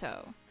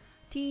tomato.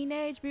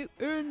 Teenage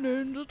Mutant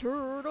Ninja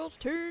Turtles.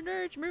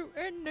 Teenage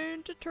Mutant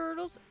Ninja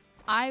Turtles.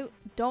 I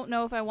don't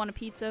know if I want a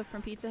pizza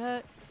from Pizza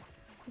Hut.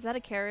 Is that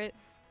a carrot?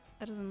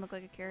 That doesn't look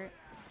like a carrot.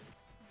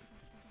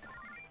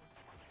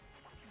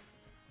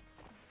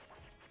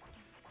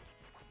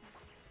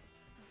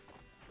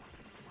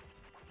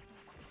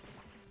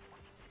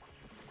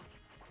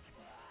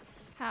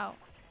 How?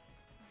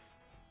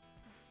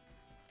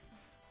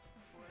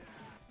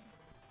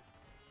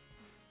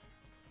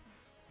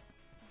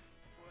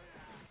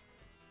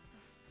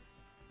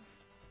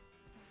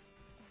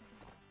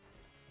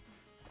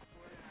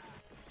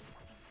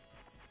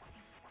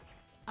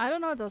 I don't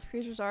know what those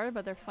creatures are,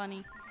 but they're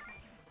funny.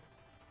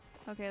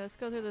 Okay, let's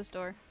go through this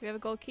door. Do we have a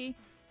gold key?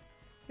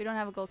 We don't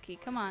have a gold key.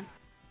 Come on.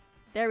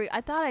 There we...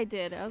 I thought I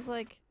did. I was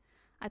like...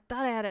 I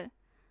thought I had a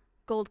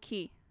gold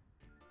key.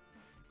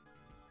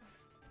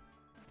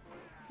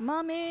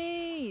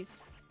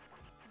 Mummies!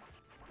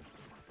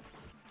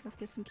 Let's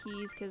get some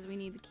keys, because we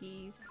need the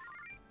keys.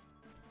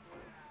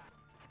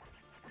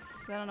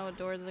 I don't know what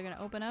doors are going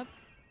to open up.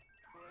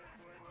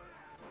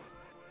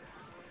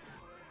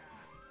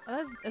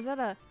 Oh, is that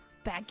a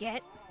baguette?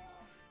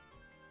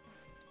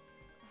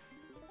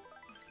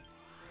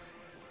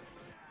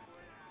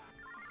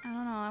 I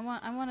don't know.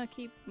 I want to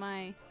keep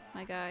my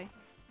guy.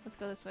 Let's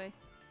go this way.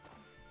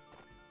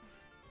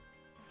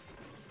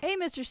 Hey,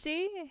 Mr.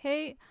 C.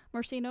 Hey,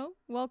 Marcino.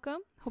 Welcome.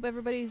 Hope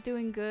everybody's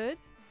doing good.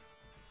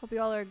 Hope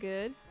you all are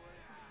good.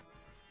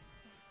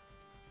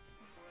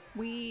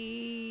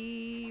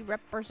 We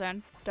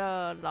represent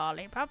the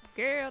Lollipop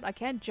Guild. I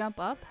can't jump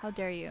up. How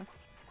dare you?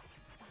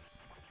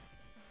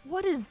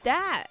 What is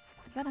that?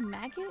 Is that a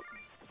maggot?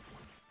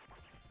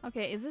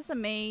 Okay, is this a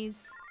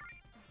maze?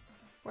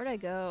 Where'd I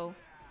go?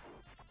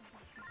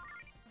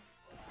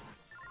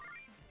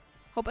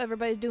 Hope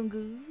everybody's doing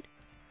good.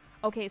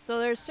 Okay, so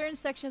there's certain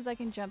sections I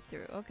can jump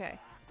through. Okay,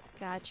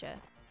 gotcha.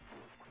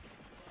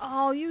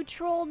 Oh, you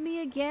trolled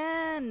me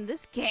again!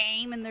 This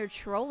game and their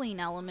trolling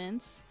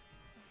elements.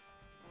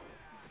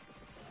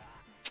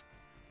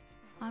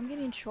 I'm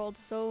getting trolled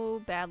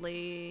so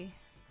badly.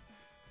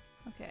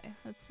 Okay,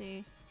 let's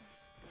see.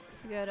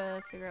 We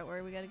gotta figure out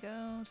where we gotta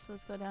go, so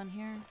let's go down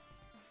here.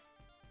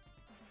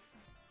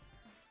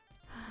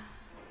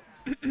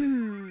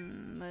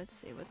 Let's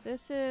see what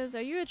this is.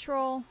 Are you a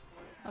troll?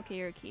 Okay,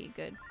 you're a key.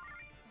 Good.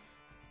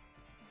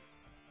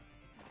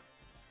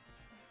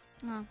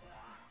 Oh.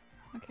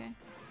 Okay.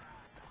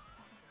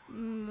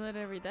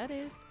 Whatever that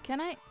is. Can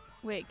I...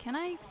 Wait, can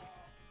I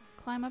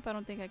climb up? I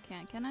don't think I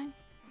can. Can I?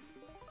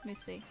 Let me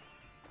see.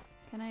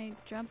 Can I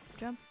jump?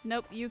 Jump?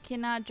 Nope, you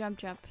cannot jump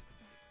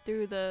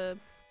through the...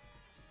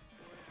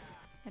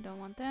 I don't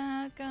want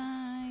that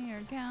guy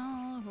or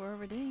gal,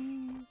 whoever it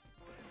is.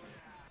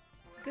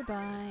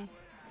 Goodbye.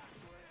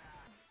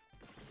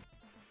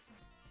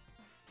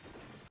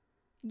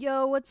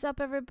 Yo, what's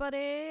up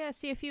everybody? I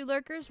see a few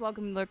lurkers.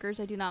 Welcome lurkers,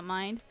 I do not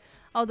mind.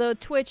 Although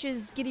Twitch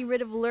is getting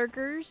rid of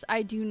lurkers,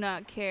 I do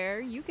not care.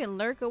 You can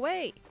lurk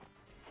away.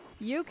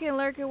 You can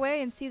lurk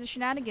away and see the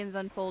shenanigans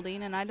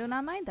unfolding, and I do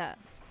not mind that.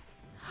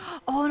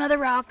 Oh, another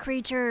rock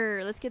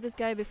creature! Let's get this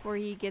guy before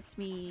he gets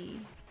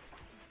me.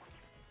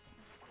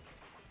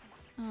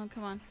 Oh,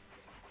 come on.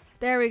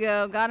 There we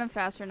go. Got him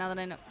faster now that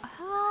I know.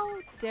 How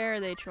dare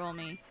they troll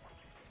me?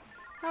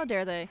 How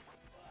dare they?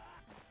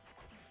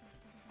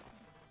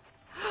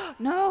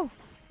 No!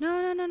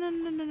 No, no, no, no,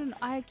 no, no, no.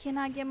 I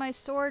cannot get my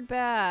sword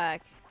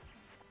back.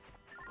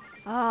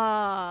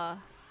 Ah.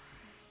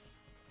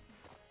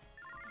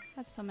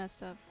 That's so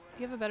messed up.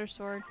 Do you have a better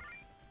sword?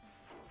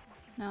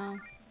 No.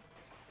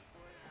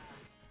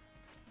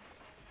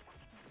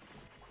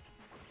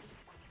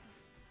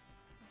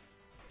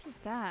 What is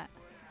that?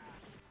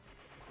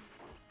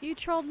 You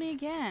trolled me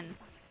again.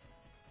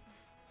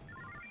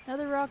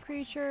 Another rock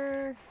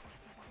creature.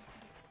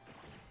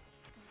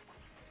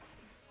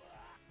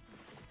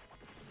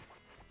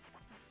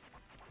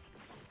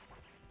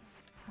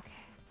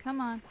 Come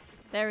on.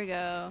 There we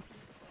go.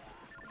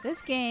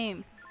 This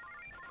game.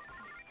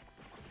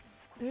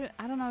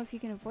 I don't know if you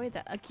can avoid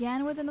that.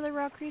 Again with another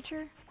rock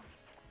creature?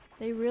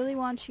 They really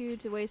want you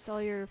to waste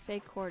all your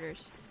fake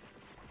quarters.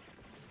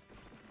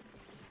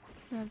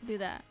 You have to do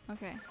that.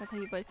 Okay, that's how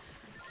you avoid.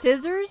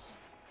 Scissors?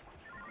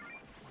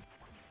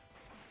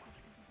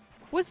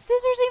 Was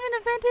scissors even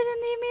invented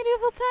in the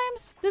medieval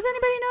times? Does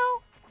anybody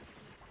know?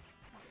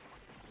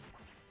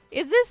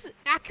 Is this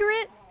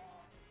accurate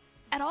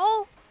at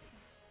all?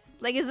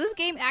 Like, is this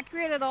game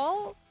accurate at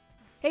all?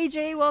 Hey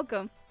Jay,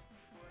 welcome.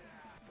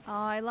 Oh,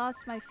 I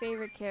lost my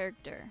favorite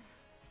character.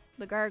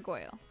 The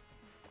gargoyle.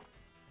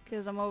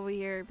 Because I'm over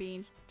here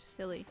being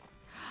silly.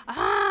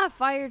 Ah!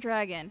 Fire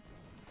dragon!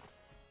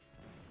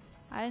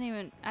 I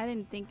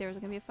didn't think there was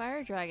gonna be a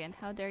fire dragon.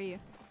 How dare you?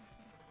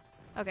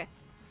 Okay.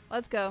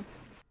 Let's go.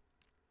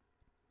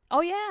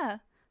 Oh yeah!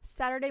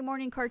 Saturday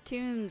morning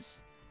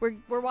cartoons.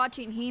 We're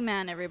watching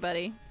He-Man,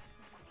 everybody.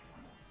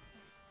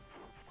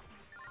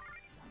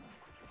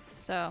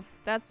 So,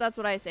 that's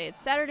what I say. It's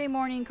Saturday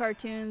morning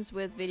cartoons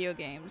with video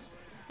games.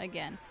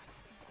 Again.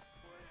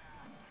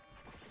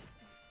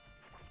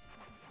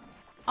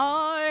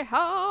 I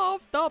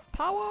have the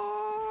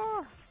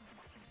power!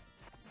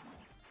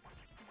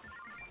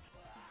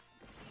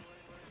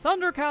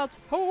 Thundercats,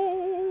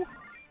 ho!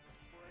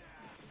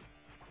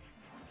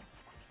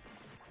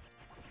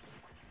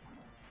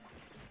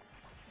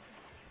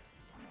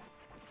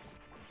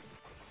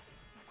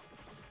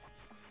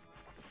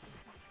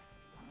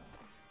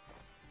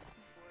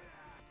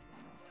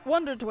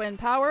 Wonder Twin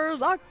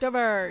powers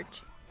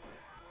activate!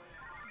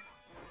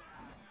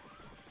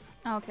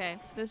 Okay,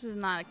 this is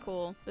not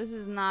cool. This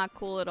is not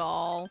cool at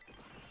all.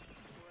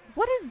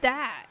 What is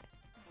that?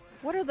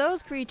 What are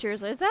those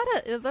creatures? Is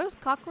those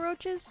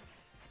cockroaches?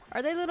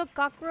 Are they little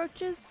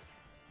cockroaches?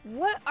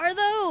 What are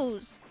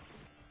those?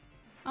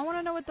 I want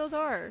to know what those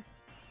are.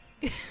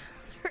 There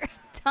are a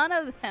ton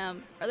of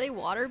them. Are they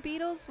water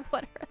beetles?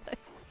 What are they?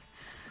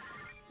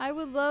 I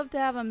would love to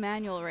have a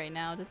manual right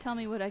now to tell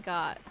me what I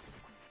got.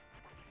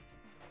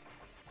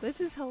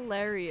 This is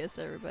hilarious,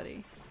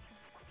 everybody.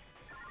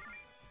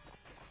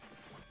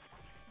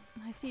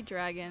 I see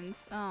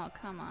dragons. Oh,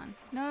 come on.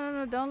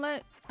 No, don't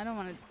let... I don't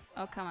want to...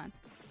 Oh, come on.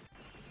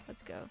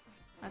 Let's go.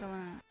 I don't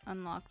want to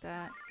unlock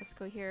that. Let's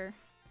go here.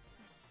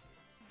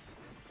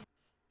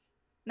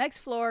 Next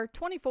floor,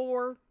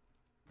 24.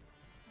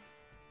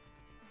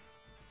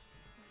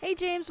 Hey,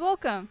 James,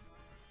 welcome.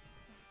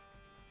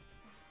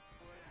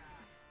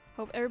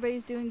 Hope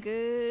everybody's doing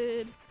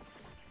good.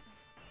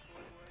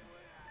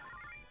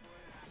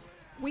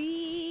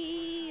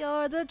 We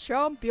are the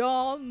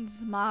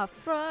champions, my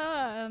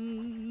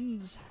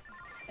friends.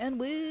 And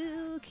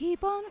we'll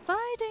keep on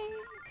fighting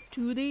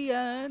to the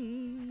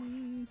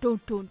end.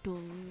 Dun dun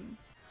dun.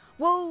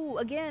 Whoa,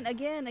 again.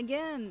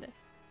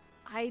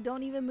 I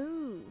don't even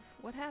move.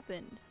 What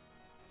happened?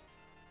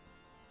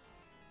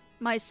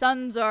 My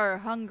sons are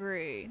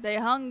hungry. They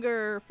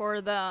hunger for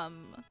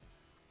them.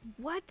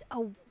 What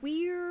a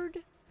weird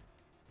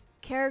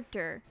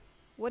character.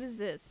 What is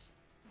this?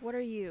 What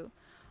are you?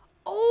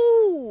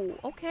 Oh,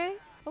 okay.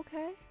 We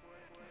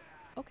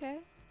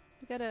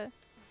gotta...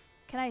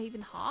 Can I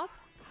even hop?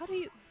 How do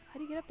you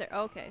get up there?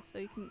 Oh, okay, so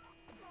you can...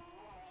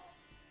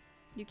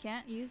 You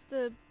can't use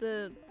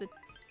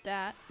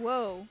that.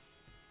 Whoa.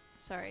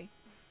 Sorry.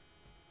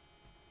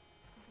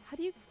 How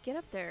do you get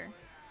up there?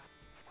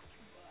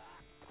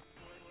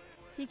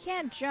 You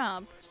can't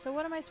jump, so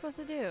what am I supposed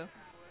to do?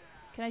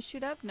 Can I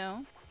shoot up?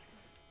 No.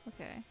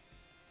 Okay.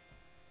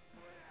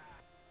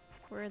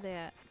 Where are they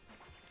at?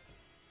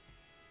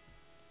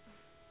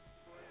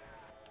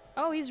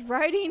 Oh, he's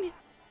riding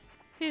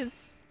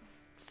his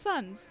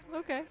sons.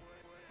 Okay.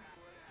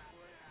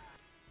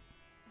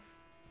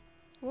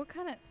 What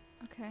kind of...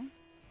 Okay.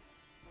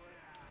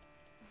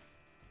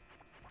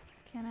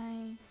 Can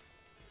I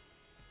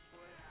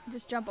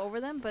just jump over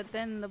them? But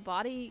then the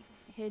body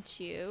hits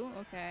you.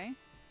 Okay.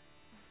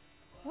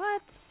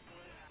 What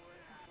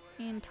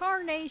in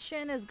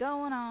tarnation is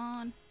going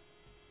on?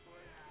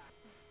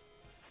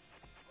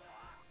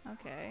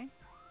 Okay.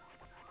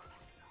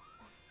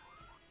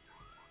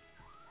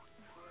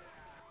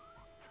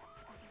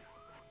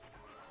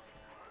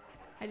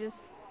 I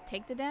just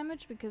take the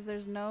damage because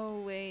there's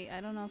no way.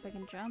 I don't know if I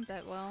can jump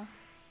that well.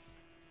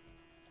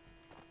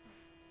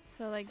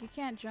 So, like, you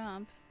can't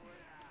jump.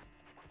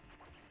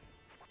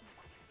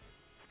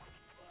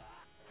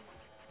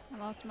 I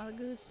lost my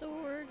good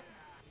sword.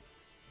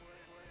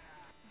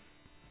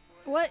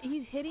 What?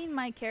 He's hitting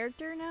my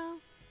character now?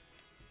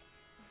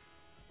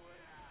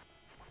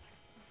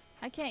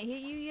 I can't hit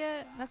you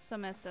yet? That's so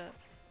messed up.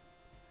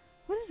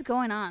 What is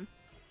going on?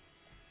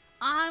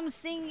 I'm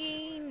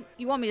singing.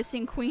 You want me to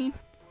sing Queen?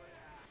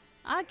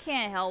 I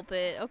can't help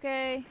it,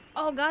 okay?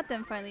 Oh, got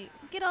them finally.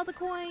 Get all the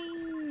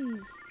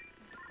coins.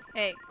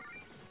 Hey.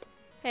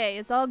 Hey,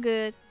 it's all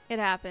good. It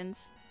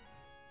happens.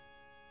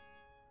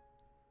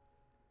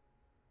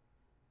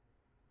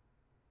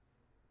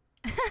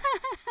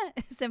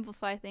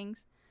 Simplify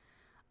things.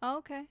 Oh,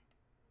 okay.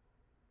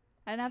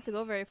 I didn't have to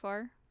go very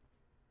far.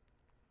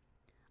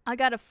 I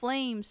got a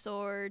flame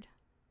sword.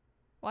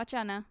 Watch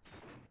out now.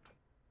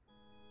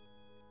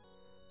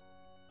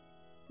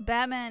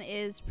 Batman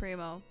is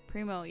Primo.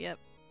 Primo, yep.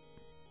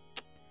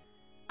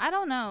 I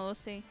don't know.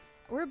 Let's see.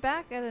 We're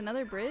back at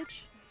another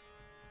bridge.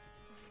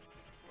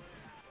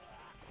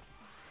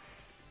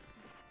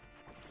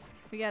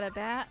 We got a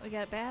bat. We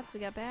got bats. We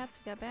got bats.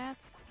 We got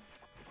bats.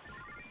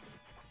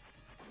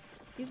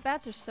 These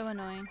bats are so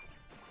annoying.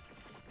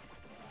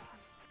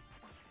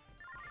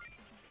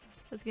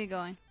 Let's get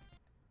going.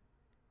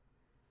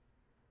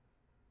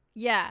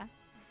 Yeah.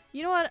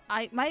 You know what?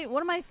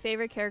 One of my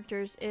favorite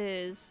characters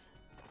is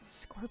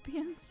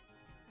scorpions.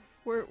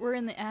 We're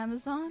in the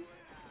Amazon.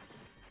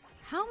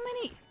 How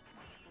many?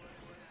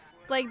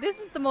 Like,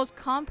 this is the most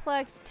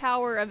complex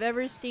tower I've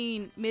ever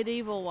seen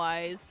medieval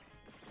wise.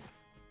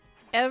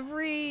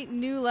 Every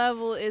new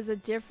level is a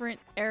different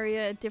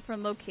area, a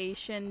different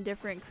location,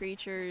 different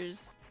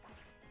creatures.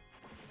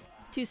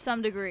 To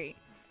some degree.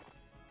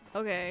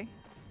 Okay.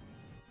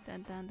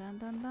 Dun dun dun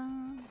dun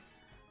dun.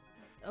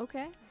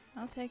 Okay,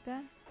 I'll take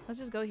that. Let's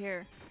just go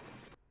here.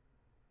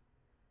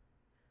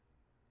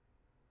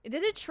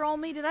 Did it troll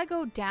me? Did I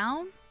go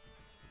down?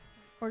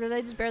 Or did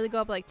I just barely go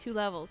up like 2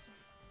 levels?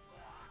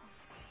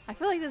 I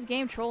feel like this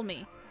game trolled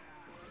me.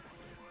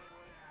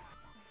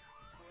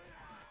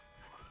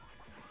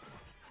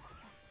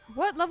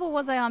 What level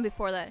was I on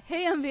before that?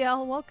 Hey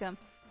MVL, welcome.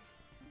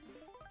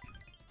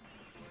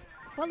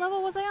 What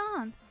level was I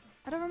on?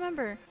 I don't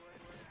remember.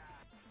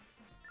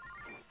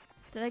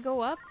 Did I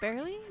go up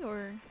barely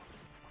or?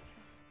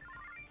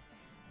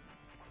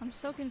 I'm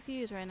so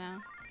confused right now.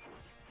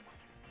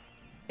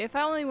 If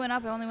I only went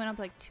up, I only went up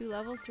like 2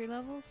 levels, 3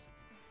 levels.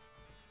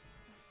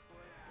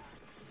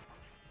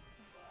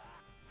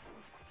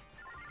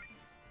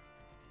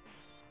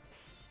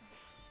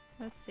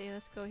 Let's see,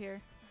 let's go here.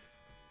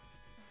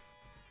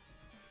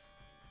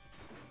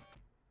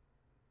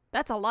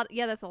 That's a lot.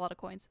 Yeah, that's a lot of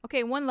coins.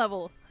 Okay, 1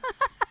 level.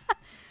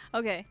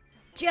 Okay.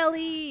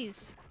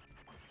 Jellies!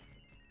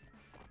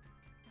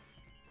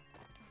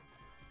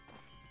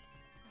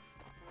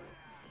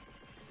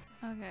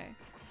 Okay.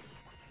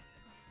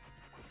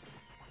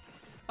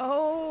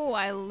 Oh,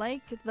 I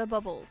like the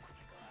bubbles.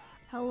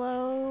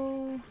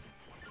 Hello?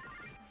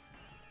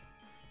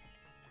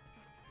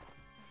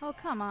 Oh,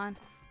 come on.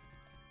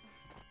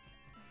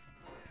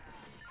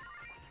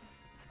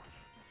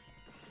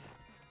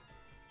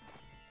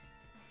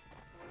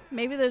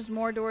 Maybe there's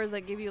more doors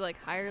that give you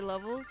like higher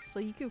levels, so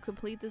you could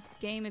complete this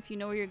game if you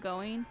know where you're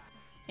going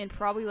in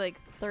probably like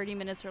 30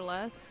 minutes or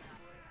less.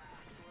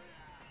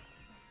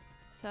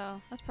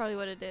 So, that's probably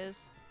what it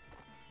is.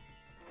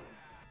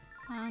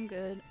 I'm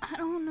good. I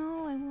don't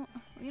know. I won't.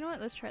 You know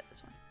what? Let's try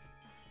this one.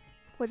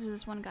 What does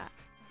this one got?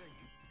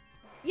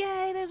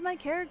 Yay! There's my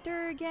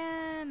character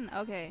again!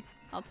 Okay.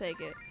 I'll take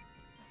it.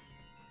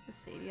 Let's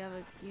see. Do you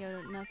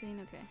have nothing?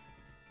 Okay.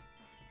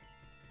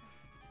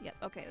 Yep.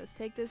 Okay. Let's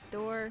take this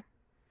door.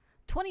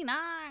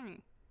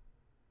 29!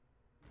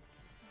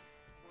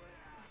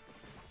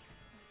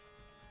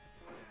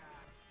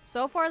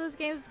 So far, this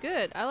game's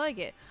good. I like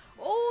it.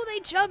 Oh, they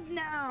jump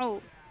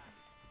now!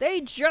 They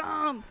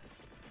jump!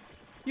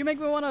 You make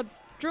me want to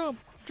jump,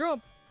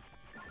 jump.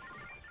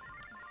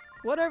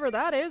 Whatever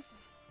that is.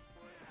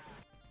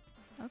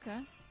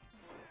 Okay.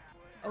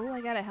 Oh, I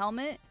got a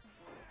helmet.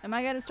 Am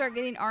I gonna start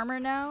getting armor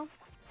now?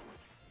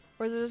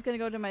 Or is it just gonna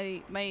go to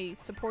my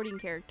supporting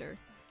character?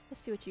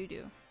 Let's see what you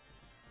do.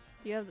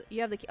 You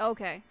have the key.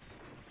 Okay.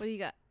 What do you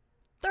got?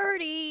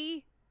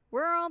 30!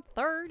 We're on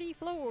 30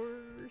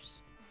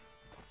 floors.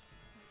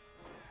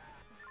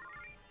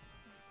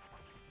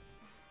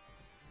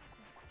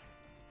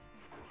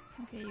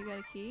 Okay, you got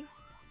a key.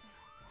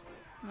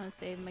 I'm gonna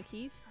save my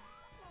keys.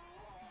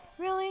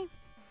 Really?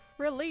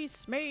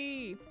 Release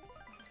me!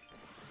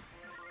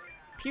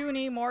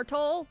 Puny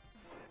mortal!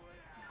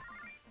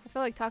 I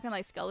feel like talking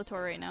like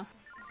Skeletor right now.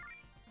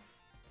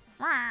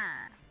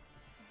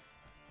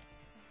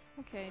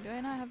 Okay, do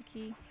I not have a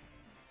key?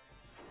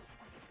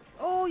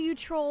 Oh, you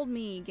trolled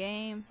me,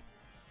 game.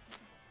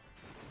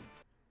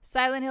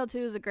 Silent Hill 2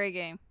 is a great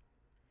game.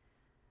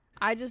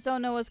 I just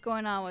don't know what's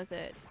going on with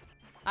it.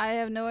 I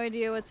have no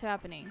idea what's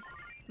happening.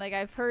 Like,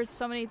 I've heard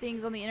so many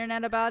things on the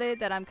internet about it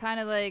that I'm kind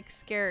of like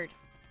scared.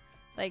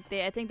 Like,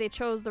 I think they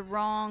chose the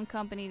wrong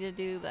company to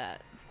do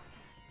that.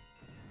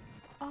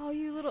 Oh,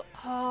 you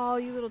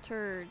little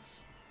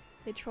turds.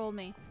 They trolled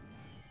me.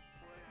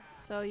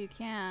 So you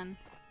can.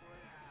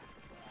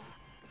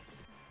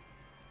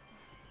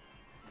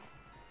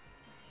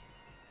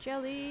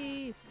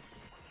 Jellies!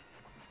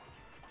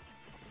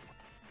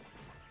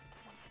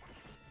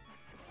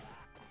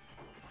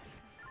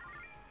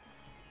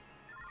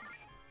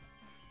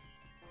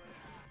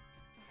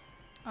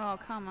 Oh,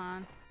 come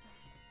on.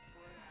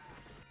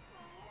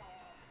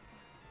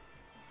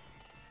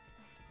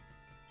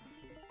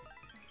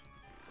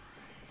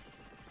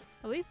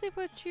 At least they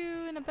put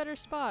you in a better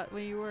spot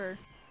where you were.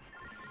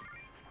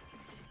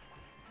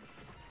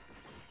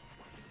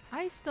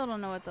 I still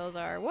don't know what those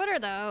are. What are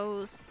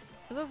those?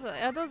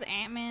 Are those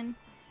Ant-Man?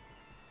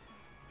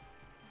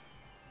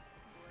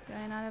 Do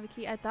I not have a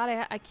key? I thought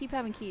I keep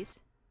having keys.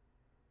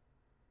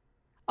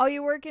 Oh,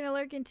 you working and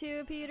lurking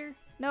too, Peter?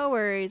 No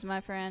worries,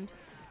 my friend.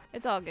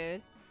 It's all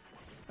good.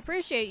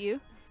 Appreciate you.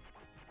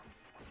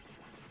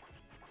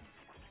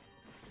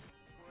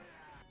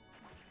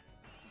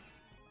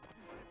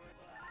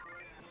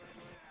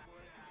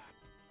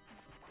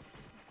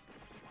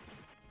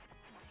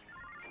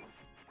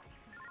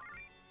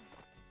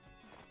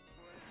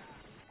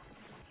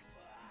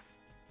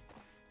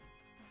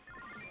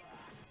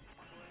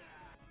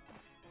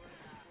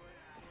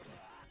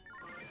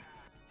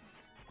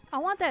 I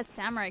want that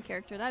samurai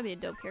character. That'd be a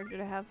dope character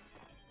to have.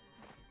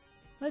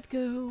 Let's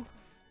go.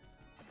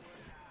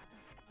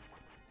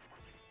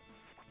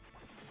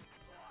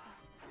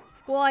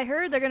 Well, I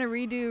heard they're gonna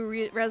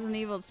redo Resident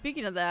Evil.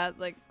 Speaking of that,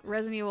 like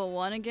Resident Evil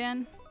 1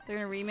 again. They're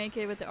gonna remake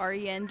it with the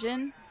RE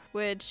engine,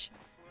 which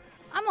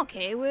I'm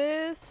okay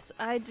with.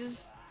 I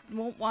just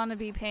won't want to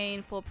be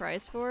paying full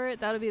price for it.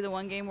 That'll be the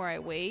one game where I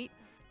wait.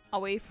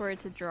 I'll wait for it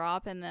to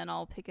drop and then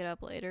I'll pick it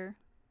up later.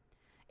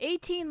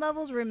 18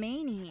 levels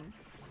remaining.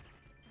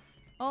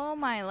 Oh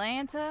my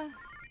Lanta.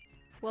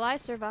 Will I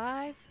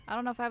survive? I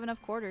don't know if I have enough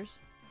quarters.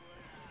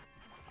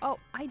 Oh,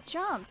 I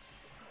jumped.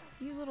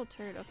 You little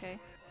turd. Okay.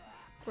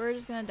 We're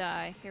just gonna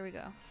die. Here we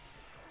go.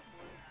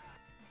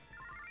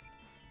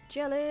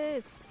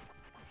 Jealous.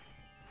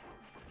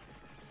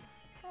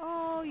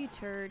 Oh, you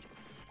turd.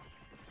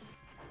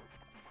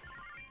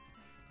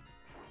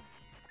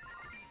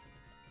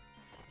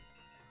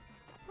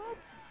 What?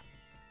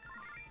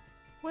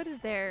 What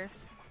is there?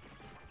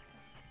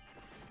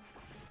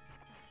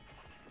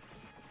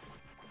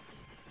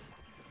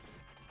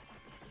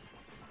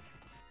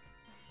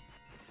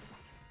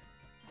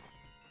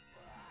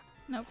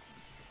 Nope.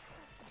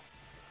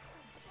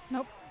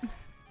 Nope.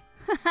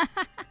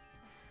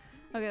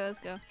 Okay, let's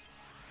go.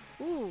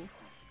 Ooh.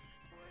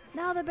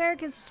 Now the bear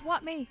can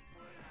swat me.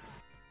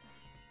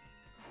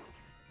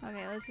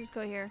 Okay, let's just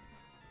go here.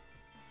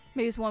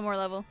 Maybe it's one more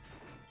level.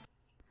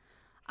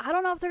 I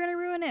don't know if they're gonna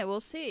ruin it. We'll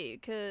see,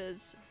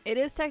 because it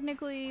is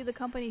technically the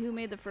company who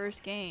made the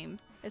first game.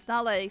 It's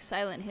not like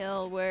Silent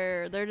Hill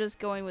where they're just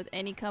going with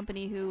any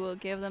company who will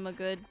give them a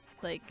good,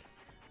 like,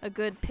 a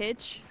good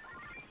pitch.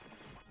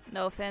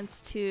 No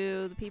offense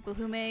to the people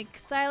who make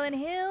Silent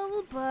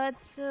Hill, but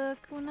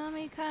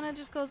Konami kind of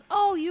just goes,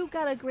 oh, you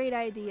got a great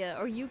idea,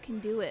 or you can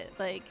do it.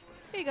 Like,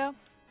 here you go.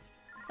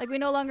 Like, we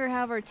no longer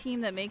have our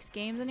team that makes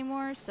games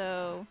anymore,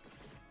 so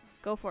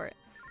go for it.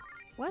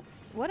 What?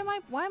 What am I?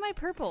 Why am I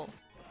purple?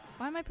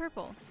 Why am I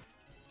purple?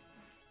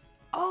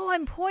 Oh,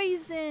 I'm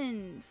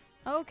poisoned.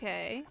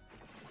 Okay.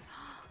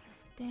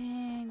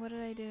 Dang, what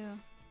did I do?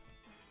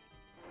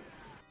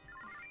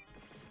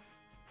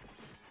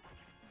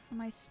 Am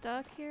I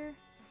stuck here?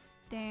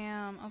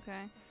 Damn,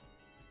 okay.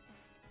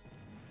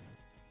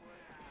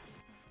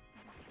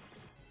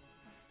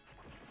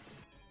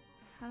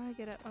 How do I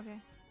get up? Okay.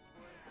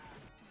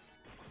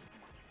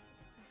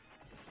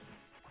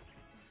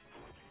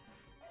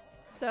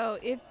 So,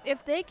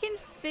 if they can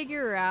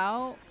figure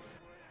out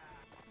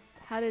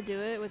how to do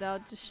it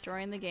without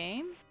destroying the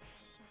game,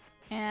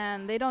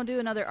 and they don't do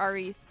another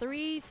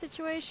RE3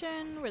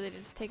 situation where they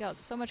just take out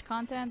so much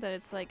content that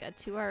it's like a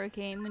 2-hour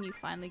game when you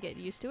finally get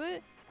used to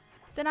it,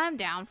 then I'm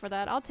down for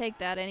that. I'll take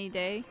that any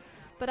day.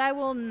 But I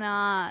will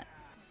not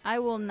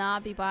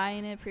be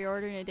buying it,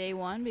 pre-ordering it day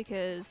one,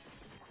 because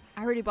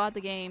I already bought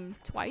the game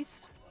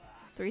twice,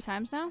 3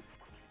 times now,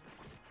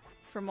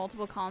 for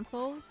multiple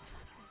consoles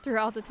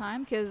throughout the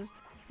time, because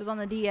it was on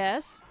the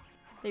DS.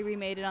 They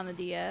remade it on the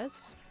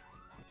DS,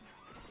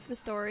 the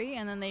story,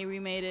 and then they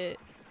remade it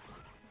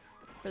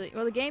for the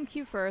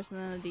GameCube first, and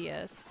then the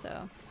DS.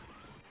 So,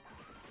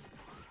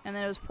 and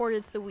then it was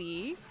ported to the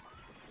Wii.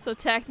 So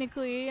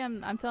technically,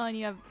 I'm telling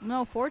you,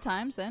 no, 4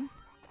 times then.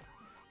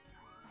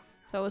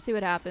 So we'll see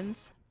what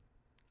happens.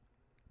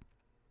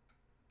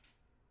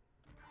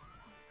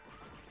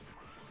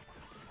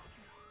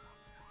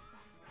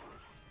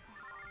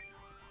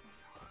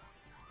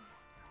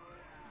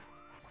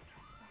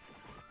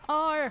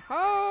 I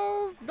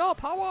have the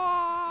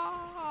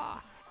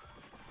power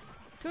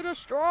to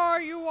destroy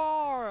you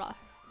all.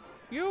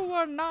 You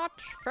will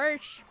not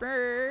face me.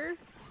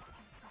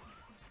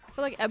 I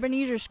feel like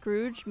Ebenezer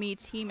Scrooge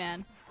meets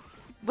He-Man.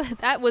 But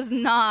that was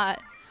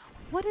not.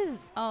 What is?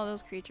 Oh,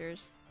 those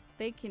creatures.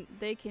 They can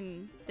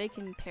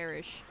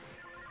perish.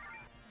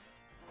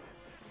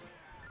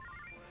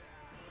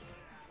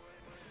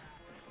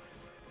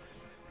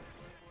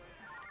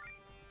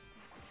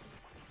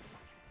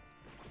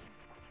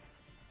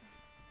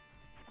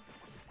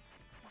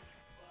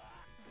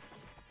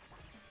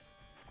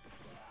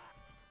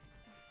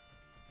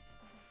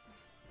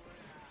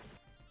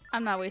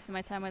 I'm not wasting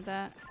my time with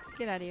that.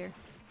 Get out of here.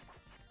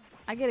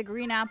 I get a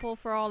green apple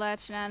for all that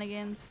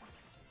shenanigans.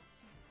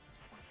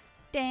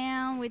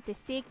 Down with the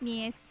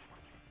sickness.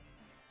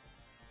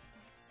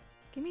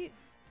 Give me...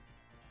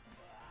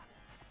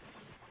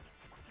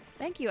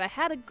 Thank you.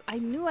 I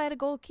knew I had a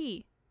gold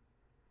key.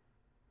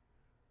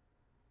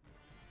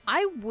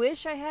 I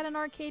wish I had an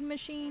arcade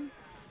machine.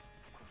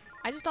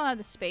 I just don't have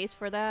the space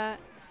for that.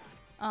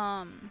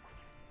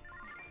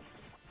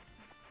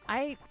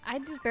 I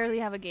just barely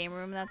have a game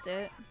room, that's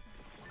it.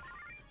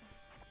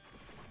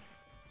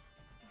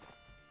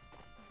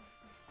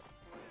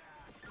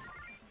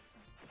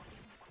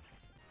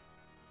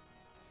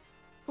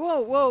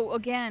 Whoa, whoa,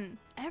 again.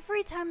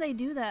 Every time they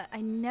do that, I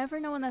never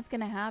know when that's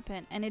gonna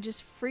happen. And it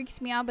just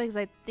freaks me out because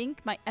I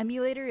think my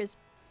emulator is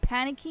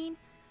panicking.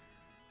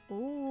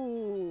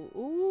 Ooh,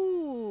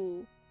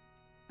 ooh.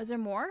 Is there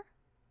more?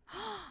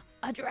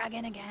 A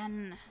dragon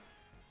again.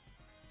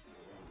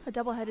 A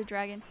double-headed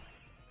dragon.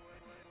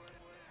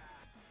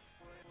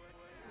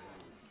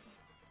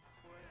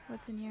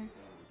 What's in here?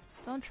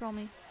 Don't troll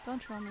me. Don't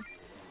troll me.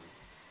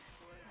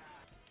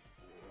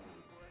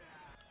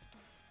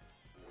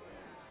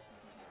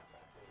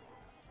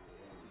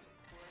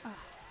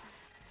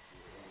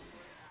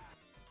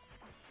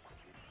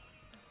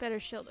 Better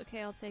shield.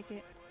 Okay, I'll take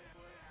it.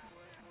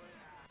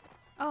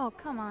 Oh,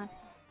 come on.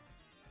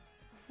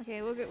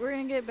 Okay, we're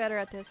gonna get better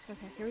at this.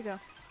 Okay, here we go.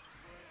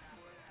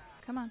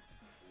 Come on.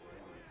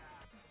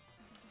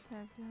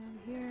 Back down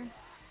here.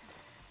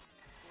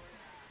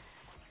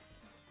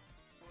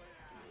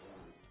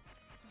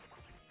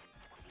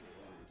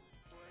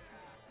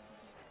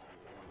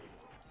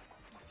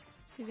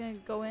 He's gonna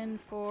go in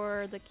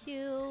for the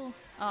kill.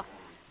 Oh.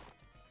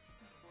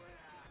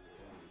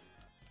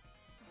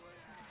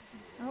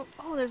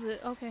 Oh, there's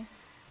a... Okay.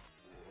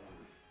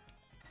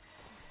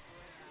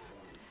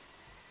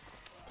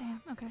 Damn,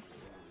 okay.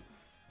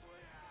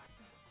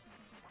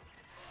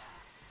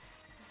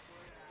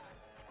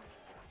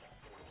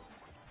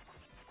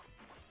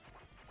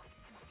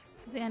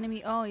 Is the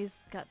enemy... Oh,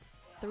 he's got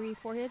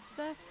 3-4 hits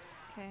left?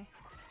 Okay.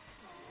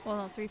 Well,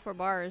 no, 3-4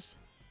 bars.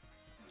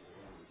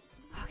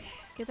 Okay,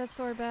 get that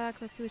sword back.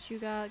 Let's see what you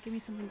got. Give me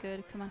something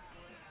good. Come on.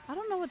 I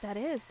don't know what that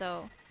is,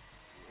 though.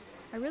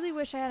 I really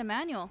wish I had a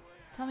manual.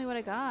 Tell me what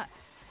I got.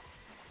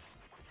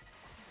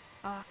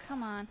 Oh,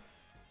 come on.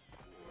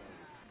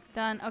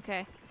 Done.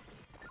 Okay.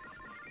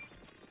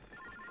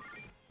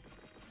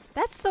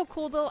 That's so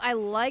cool, though. I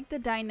like the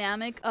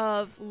dynamic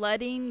of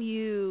letting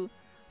you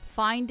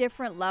find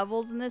different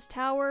levels in this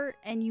tower,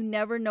 and you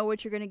never know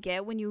what you're gonna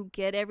get when you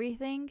get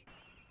everything.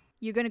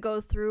 You're gonna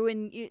go through,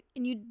 and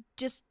you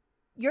just...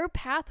 Your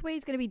pathway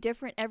is gonna be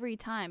different every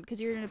time,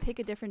 because you're gonna pick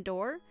a different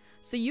door.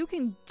 So you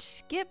can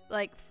skip,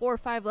 like, 4 or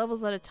 5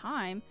 levels at a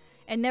time,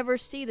 and never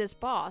see this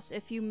boss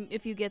if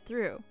you get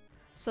through.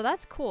 So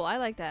that's cool. I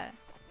like that.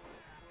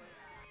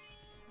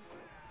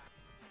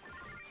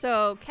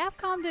 So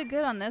Capcom did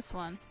good on this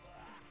one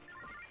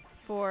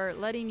for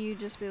letting you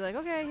just be like,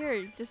 okay,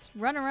 here, just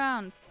run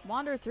around,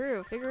 wander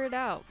through, figure it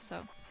out.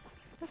 So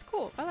that's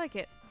cool. I like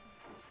it.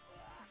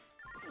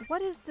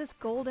 What is this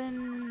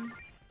golden...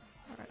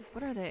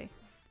 What are they?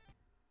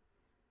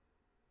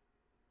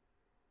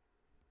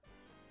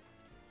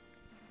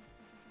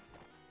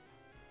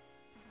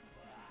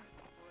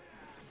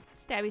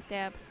 Stabby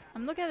stab.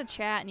 I'm looking at the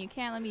chat and you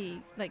can't let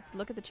me like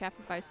look at the chat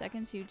for 5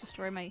 seconds. You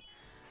destroy my...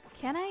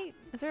 Can I?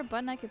 Is there a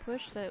button I can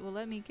push that will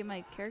let me get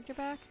my character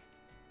back?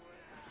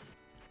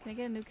 Can I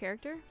get a new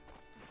character?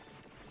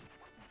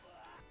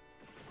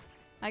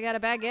 I got a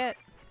baguette.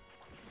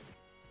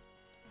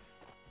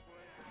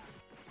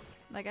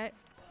 Like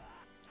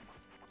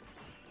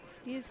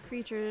these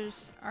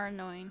creatures are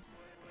annoying.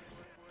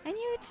 And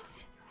you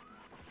just...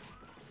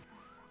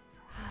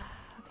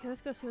 Okay,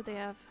 let's go see what they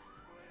have.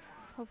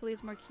 Hopefully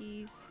it's more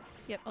keys.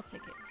 Yep, I'll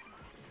take it.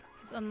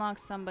 Let's unlock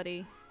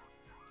somebody.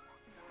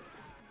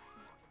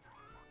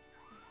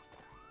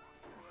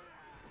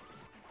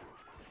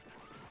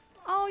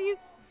 Oh,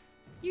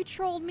 you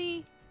trolled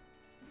me.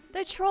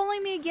 They're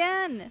trolling me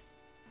again.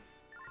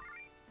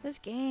 This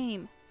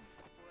game.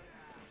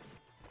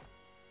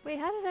 Wait,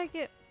 how did I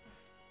get...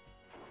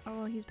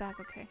 Oh, he's back,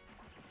 okay.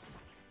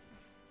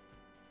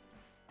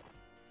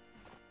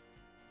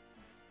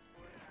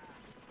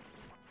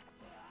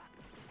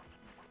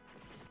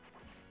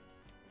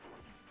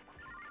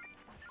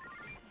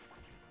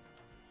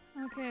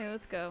 Okay,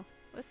 let's go.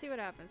 Let's see what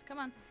happens. Come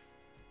on.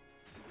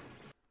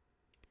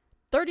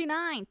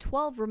 39,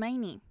 12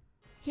 remaining.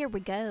 Here we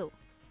go.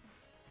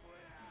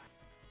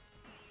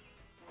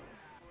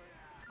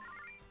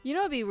 You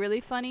know what'd be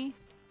really funny?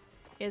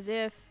 Is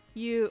if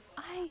you...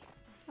 I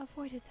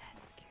avoided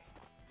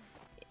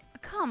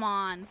that. Come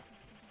on.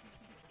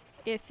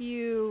 If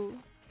you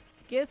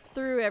get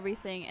through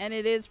everything and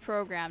it is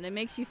programmed, it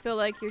makes you feel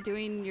like you're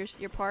doing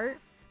your part,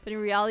 but in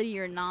reality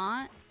you're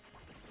not.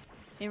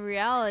 In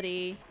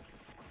reality...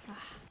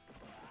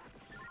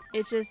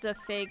 It's just a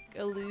fake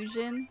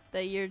illusion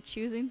that you're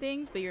choosing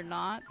things, but you're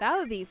not. That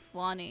would be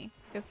funny.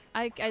 If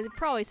I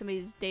probably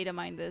somebody's data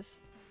mined this.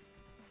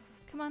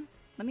 Come on,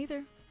 let me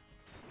through.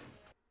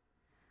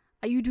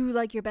 You do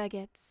like your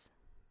baguettes.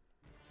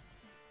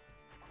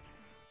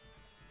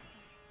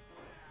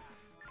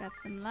 Got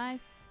some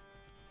life.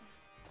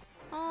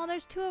 Oh,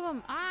 there's 2 of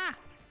them. Ah!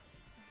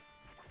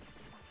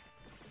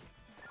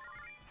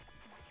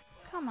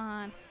 Come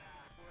on.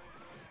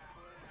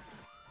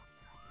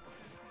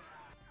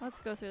 Let's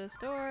go through this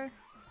door.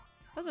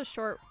 That was a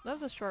short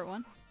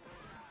one.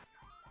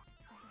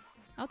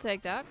 I'll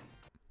take that.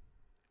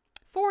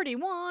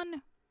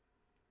 41.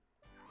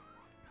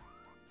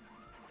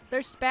 They're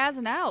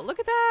spazzing out. Look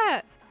at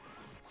that!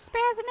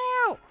 Spazzing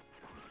out!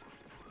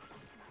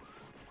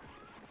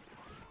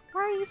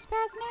 Why are you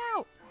spazzing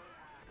out?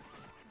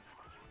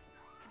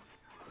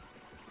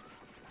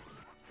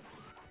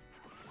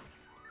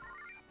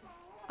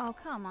 Oh,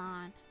 come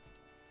on.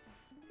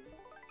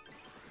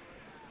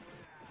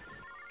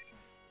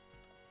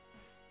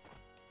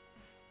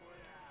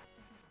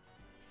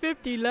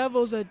 "50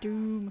 levels of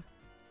Doom.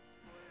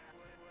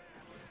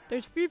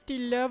 There's 50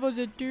 levels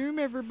of Doom,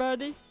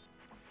 everybody.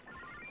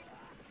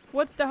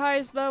 What's the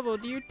highest level?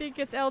 Do you think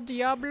it's El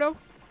Diablo?"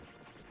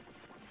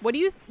 What do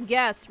you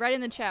guess? Write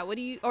in the chat. What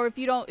do you, or if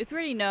you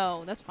already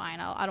know, that's fine.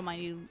 I don't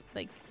mind you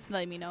like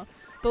letting me know.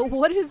 But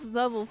what is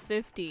level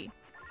 50?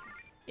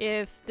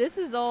 If this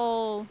is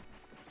all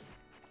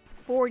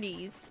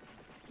 40s,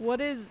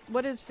 what is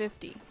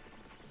 50?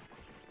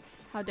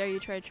 How dare you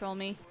try to troll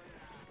me?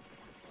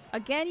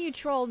 Again, you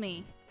trolled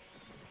me.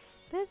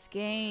 This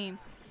game.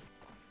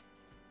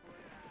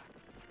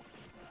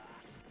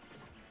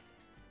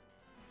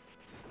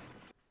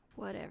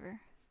 Whatever.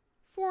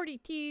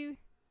 42.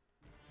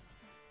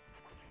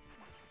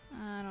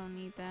 I don't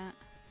need that.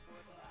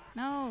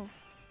 No.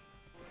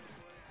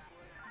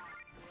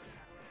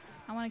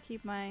 I want to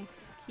keep my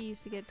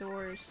keys to get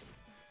doors.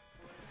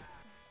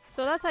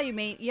 So that's how you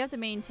have to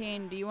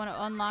maintain. Do you want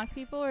to unlock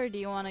people, or do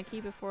you want to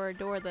keep it for a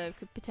door that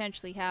could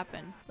potentially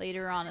happen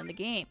later on in the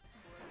game?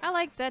 I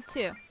like that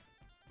too.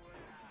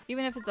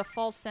 Even if it's a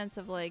false sense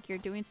of like you're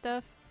doing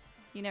stuff,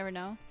 you never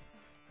know.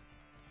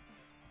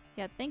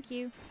 Yeah, thank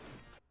you.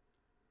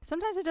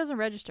 Sometimes it doesn't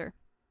register.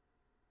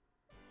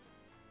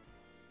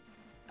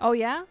 Oh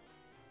yeah?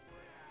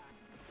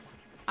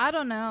 I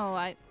don't know.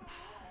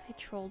 They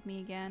trolled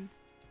me again.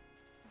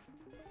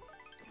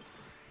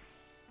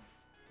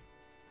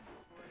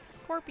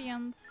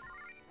 Scorpions.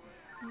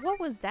 What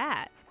was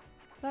that?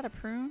 Is that a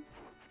prune?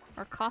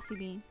 Or a coffee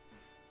bean?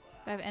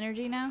 Do I have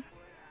energy now?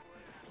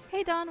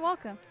 Hey Don,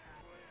 welcome.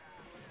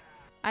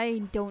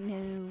 I don't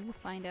know. We'll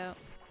find out.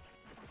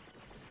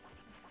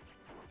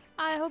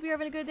 I hope you're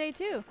having a good day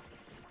too.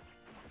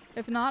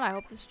 If not, I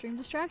hope the stream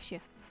distracts you.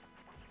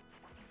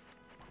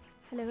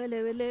 Hello,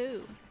 hello,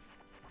 hello.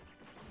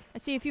 I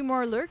see a few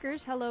more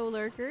lurkers. Hello,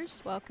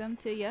 lurkers. Welcome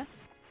to ya.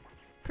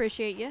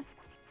 Appreciate ya.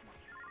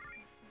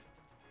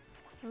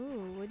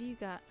 Ooh, what do you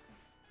got?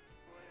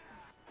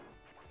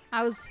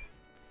 I was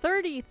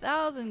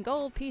 30,000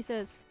 gold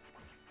pieces.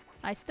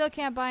 I still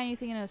can't buy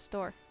anything in a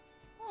store.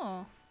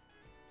 Oh.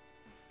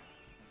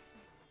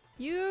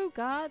 You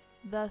got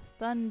the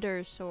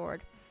Thunder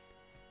Sword.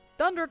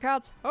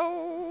 Thundercats,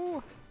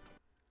 ho!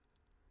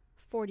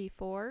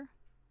 44.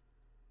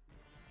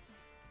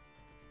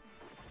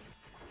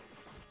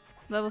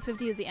 Level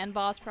 50 is the end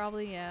boss,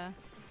 probably, yeah.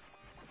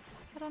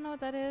 I don't know what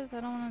that is.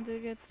 I don't want to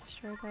get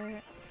destroyed by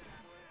it.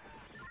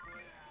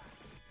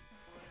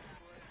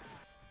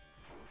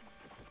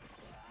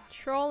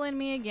 Trolling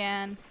me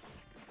again.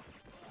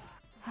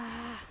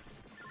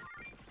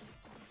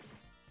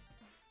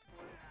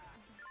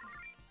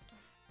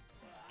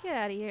 Get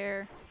out of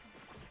here.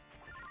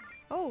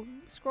 Oh,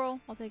 scroll.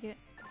 I'll take it.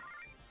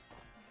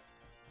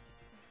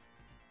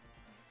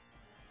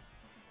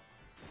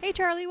 Hey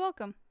Charlie,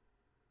 welcome.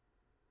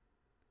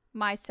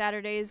 My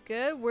Saturday is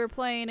good. We're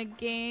playing a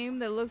game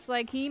that looks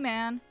like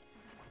He-Man.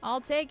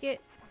 I'll take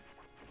it.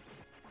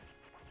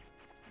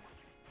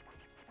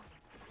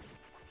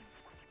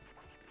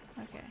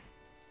 Okay.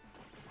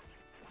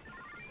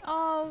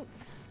 Oh.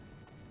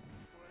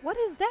 What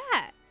is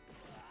that?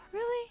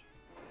 Really?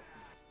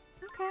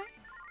 Okay.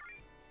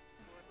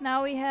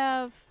 Now we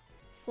have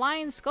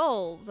Flying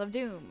Skulls of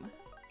Doom.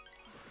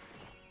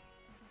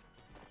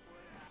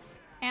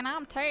 And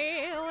I'm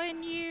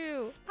telling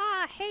you,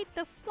 I hate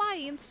the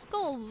Flying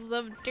Skulls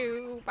of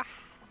Doom.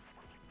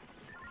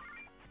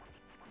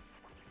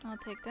 I'll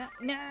take that.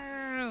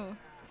 No!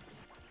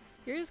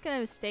 You're just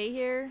gonna stay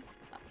here?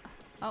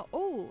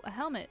 Oh, a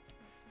helmet.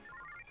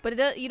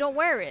 But you don't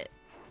wear it.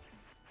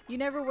 You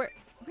never wear...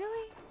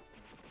 Really?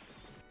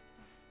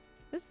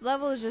 This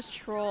level is just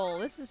troll.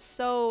 This is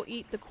so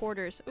eat the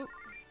quarters. Ooh,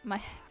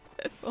 my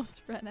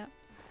headphones ran out.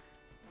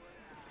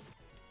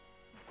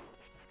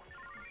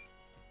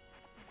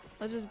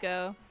 Let's just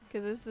go.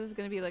 Because this is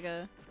going to be like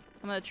a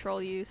I'm going to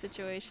troll you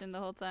situation the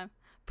whole time.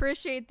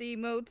 Appreciate the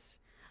emotes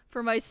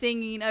for my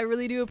singing. I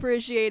really do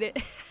appreciate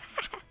it.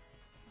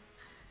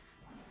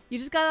 You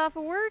just got off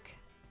of work?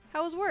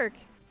 How was work?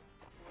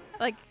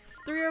 Like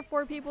 3 or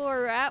 4 people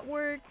are at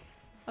work.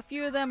 A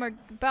few of them are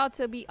about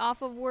to be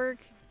off of work.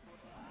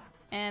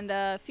 And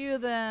a few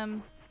of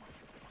them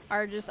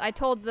are just... I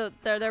told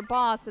their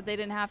boss that they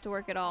didn't have to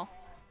work at all.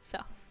 So...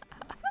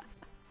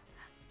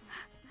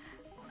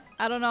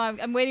 I don't know.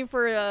 I'm waiting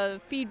for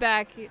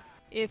feedback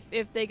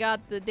if they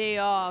got the day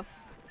off.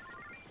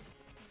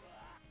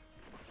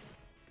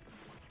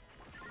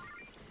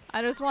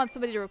 I just want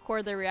somebody to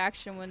record their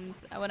reaction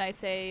when I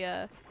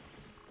say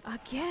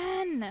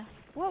again.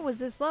 What was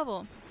this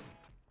level?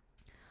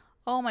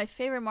 Oh, my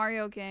favorite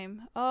Mario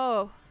game.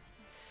 Oh,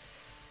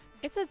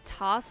 it's a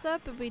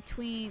toss-up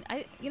between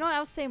I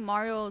would say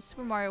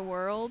Super Mario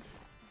World.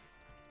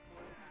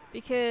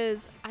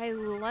 because I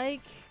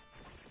like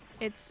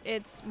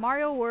it's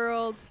Mario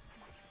World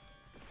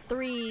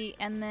 3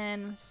 and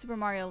then Super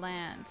Mario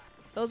Land.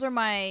 Those are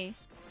my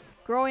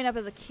growing up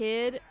as a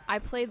kid. I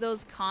played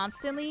those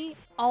constantly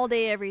all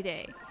day every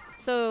day.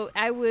 So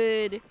I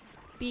would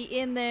be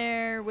in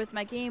there with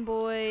my Game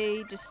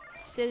Boy, just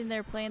sitting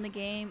there playing the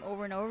game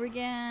over and over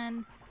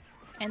again.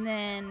 And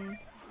then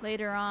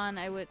later on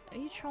I would... Are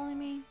you trolling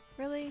me?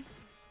 Really?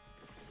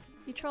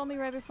 You troll me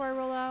right before I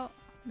roll out?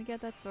 Let me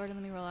get that sword and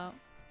let me roll out.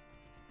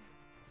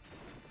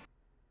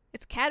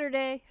 It's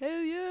Catterday!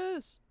 Hell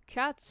yes!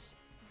 Cats!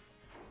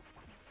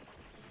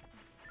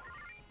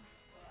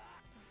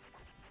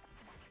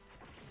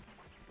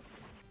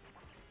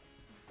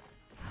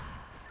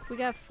 We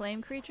got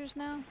flame creatures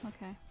now?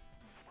 Okay.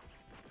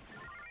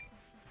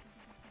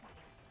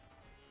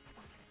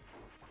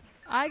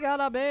 I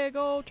got a big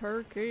old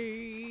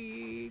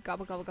turkey!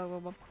 Gobble gobble gobble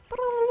gobble.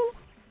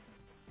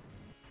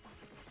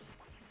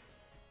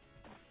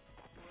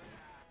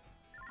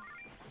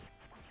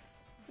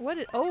 What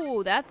is—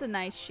 oh, that's a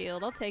nice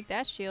shield. I'll take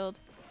that shield.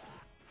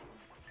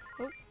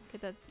 Oh,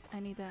 get that. I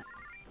need that.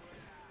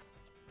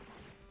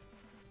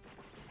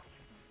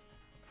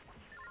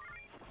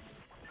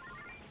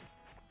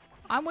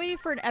 I'm waiting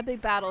for an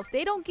epic battle. If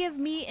they don't give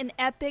me an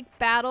epic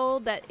battle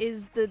that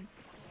is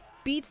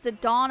beats the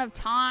dawn of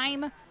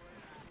time,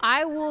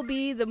 I will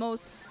be the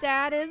most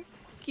saddest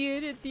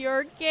kid at the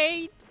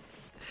arcade.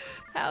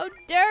 How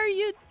dare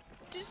you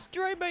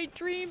destroy my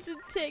dreams and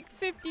take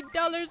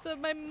 $50 of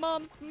my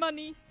mom's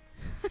money.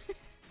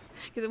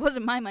 Because it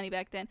wasn't my money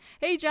back then.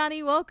 Hey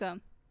Johnny,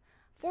 welcome.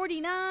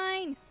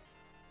 49!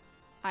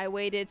 I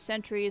waited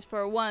centuries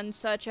for one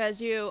such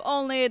as you.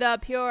 Only the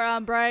pure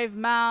and brave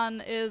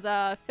man is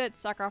a fit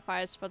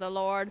sacrifice for the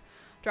Lord.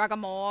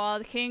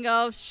 Dragamore, King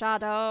of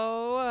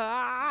Shadow.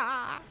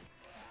 Ah,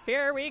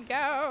 here we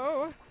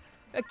go.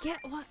 Again,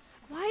 what?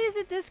 Why is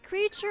it this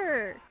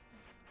creature?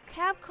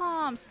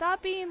 Capcom,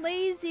 stop being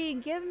lazy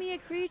and give me a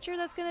creature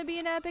that's gonna be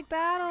an epic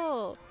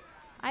battle.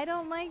 I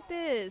don't like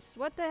this.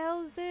 What the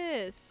hell is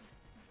this?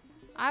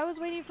 I was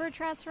waiting for a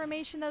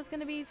transformation that was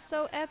gonna be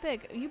so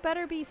epic. You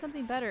better be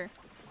something better.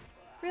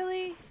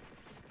 Really?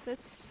 The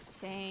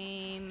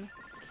same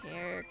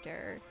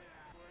character.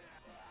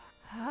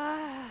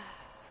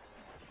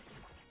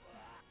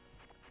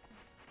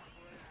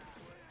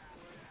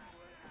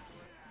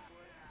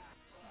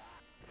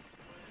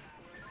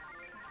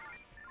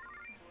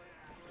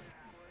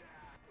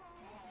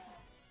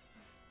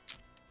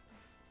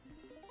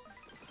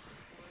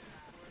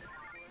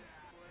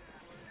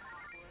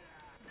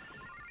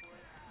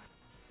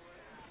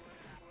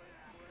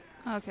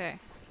 Okay.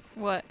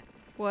 What?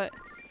 What?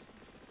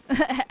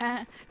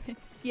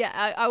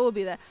 Yeah, I will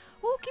be that.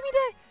 Oh, give me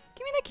that!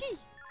 Give me that key!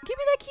 Give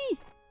me that key!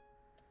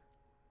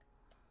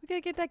 We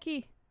gotta get that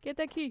key. Get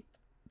that key.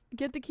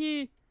 Get the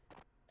key.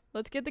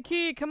 Let's get the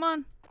key. Come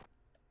on.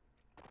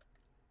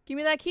 Give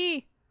me that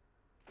key.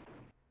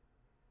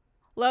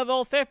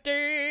 Level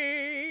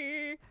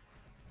 50!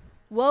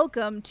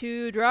 Welcome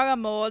to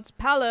Dragamor's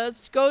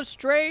Palace. Go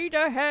straight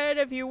ahead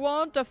if you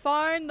want to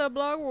find the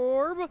Black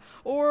Orb,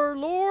 or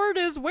Lord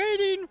is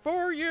waiting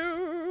for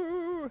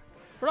you.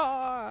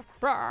 Blah,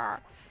 blah.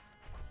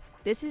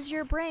 This is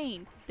your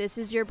brain. This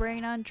is your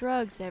brain on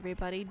drugs,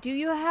 everybody. Do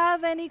you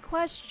have any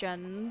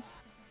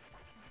questions?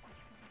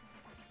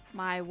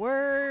 My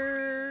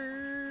word.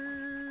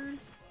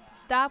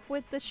 Stop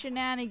with the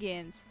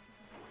shenanigans.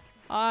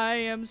 I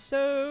am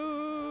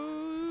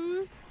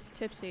so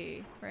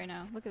tipsy right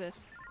now. Look at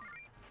this.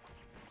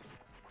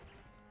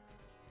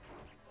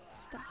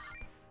 Stop.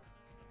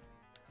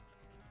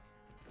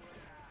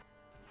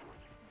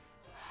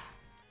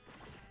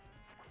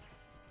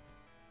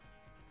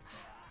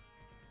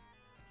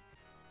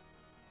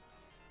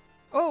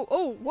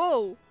 Oh,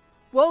 whoa.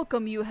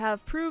 Welcome, you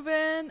have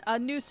proven a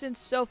nuisance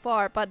so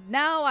far, but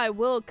now I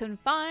will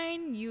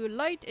confine you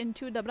light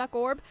into the Black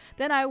Orb,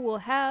 then I will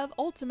have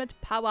ultimate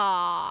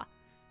power.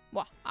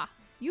 Wah, ah.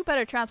 You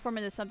better transform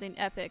into something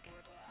epic.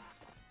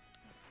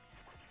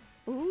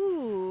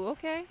 Ooh,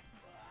 okay.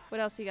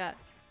 What else you got?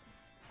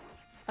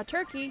 A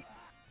turkey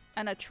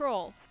and a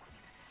troll.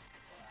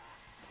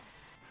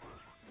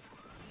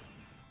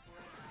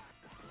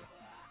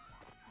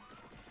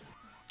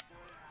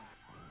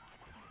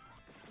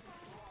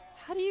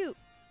 How do you...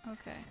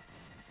 Okay.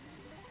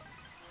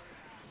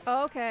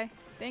 Oh, okay.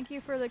 Thank you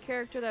for the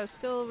character that was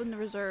still in the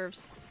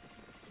reserves.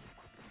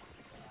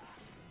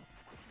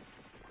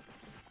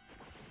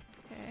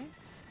 Okay.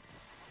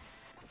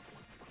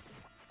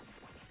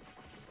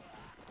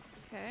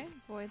 Okay,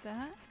 avoid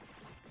that.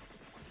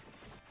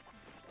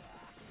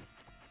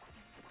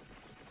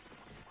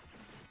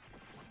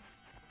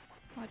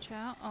 Watch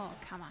out. Oh,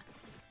 come on.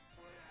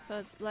 So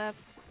it's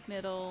left,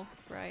 middle,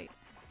 right.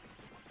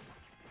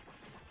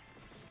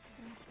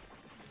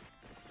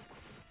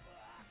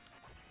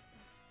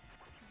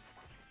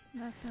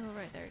 Left, middle,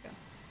 right. There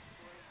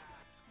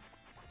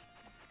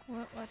we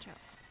go. Watch out.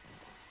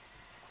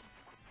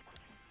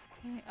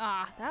 Okay.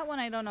 Ah, that one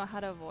I don't know how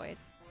to avoid.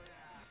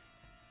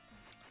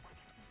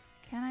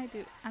 Can I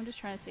do... I'm just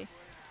trying to see.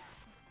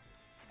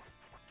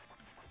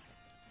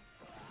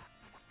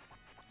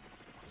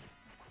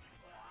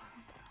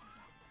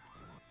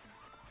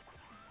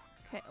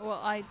 Okay,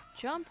 well, I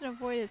jumped and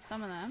avoided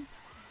some of them.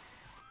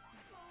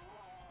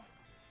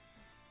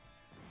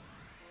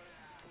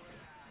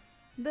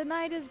 The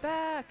knight is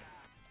back!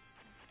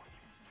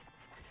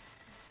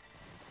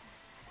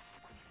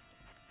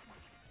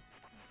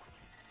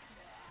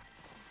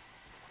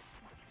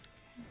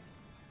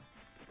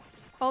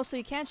 Oh, so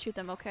you can't shoot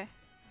them, okay.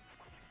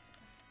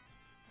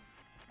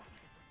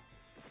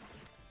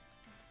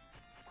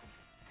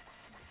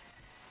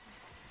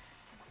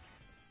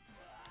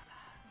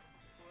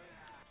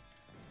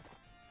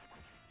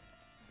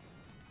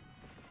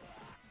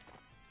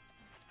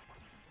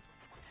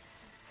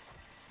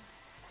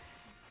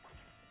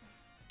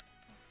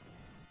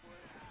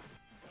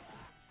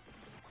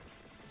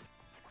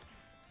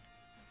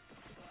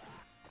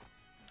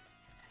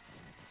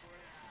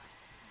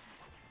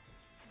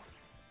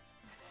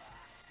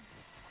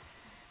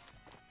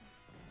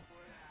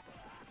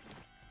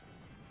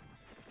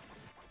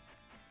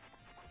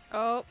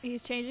 Oh,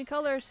 he's changing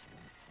colors.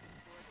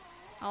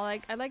 I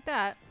like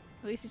that.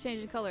 At least he's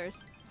changing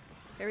colors.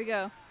 Here we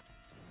go.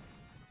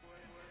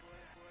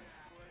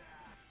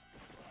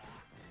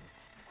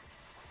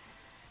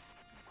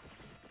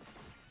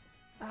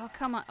 Oh,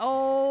 come on.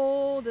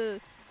 Oh,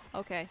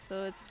 okay,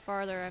 so it's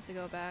farther. I have to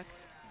go back.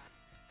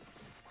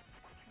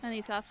 And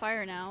he's got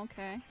fire now.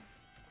 Okay.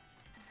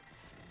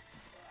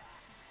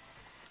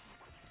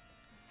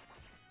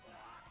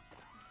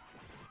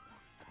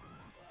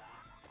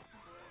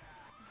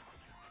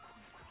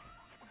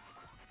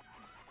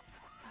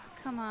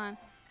 Come on.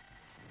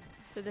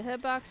 Did the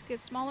hitbox get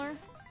smaller?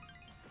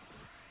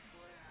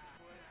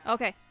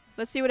 Okay,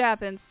 let's see what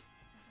happens.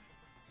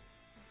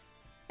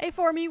 Hey,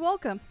 for me,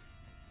 welcome.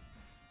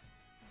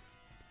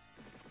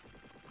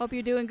 Hope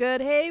you're doing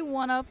good. Hey,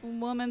 one up,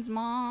 woman's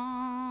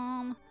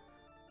mom.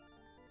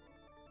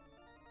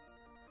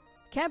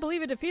 Can't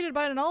believe it defeated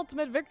by an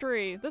ultimate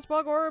victory. This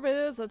bug orb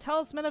is a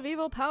talisman of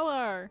evil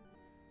power.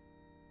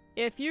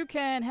 If you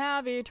can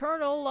have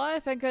eternal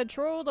life and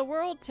control the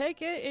world,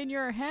 take it in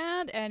your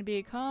hand and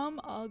become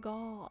a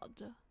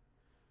god.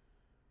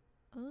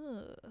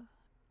 Ugh.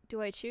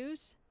 Do I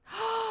choose?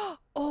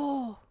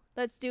 Oh,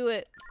 let's do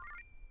it.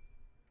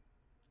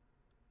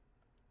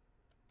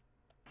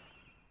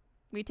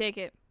 We take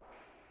it.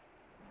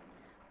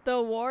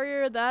 The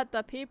warrior that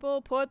the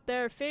people put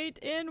their faith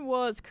in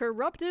was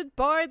corrupted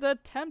by the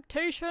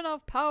temptation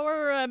of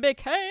power and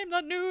became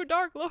the new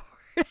Dark Lord.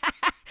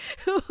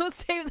 Who will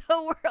save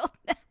the world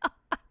now?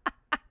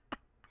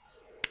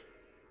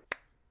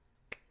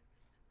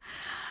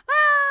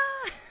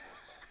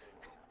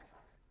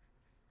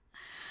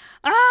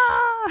 Ah!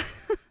 Ah!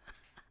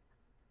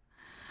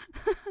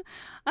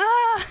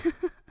 Ah!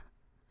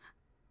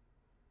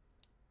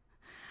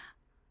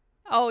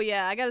 Oh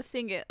yeah, I gotta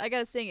sing it. I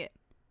gotta sing it.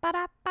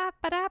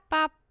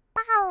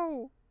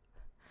 Ba-da-ba-ba-da-ba-pow!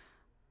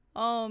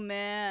 Oh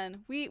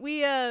man, we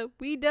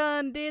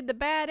done did the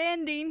bad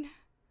ending.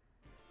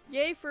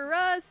 Yay for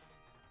us!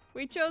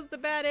 We chose the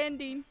bad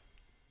ending.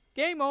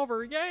 Game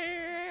over,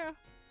 yeah!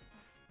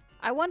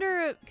 I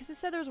wonder, because it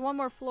said there was one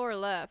more floor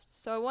left,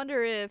 so I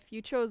wonder if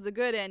you chose the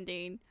good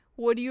ending,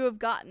 would you have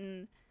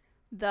gotten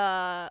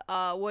the,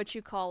 what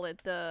you call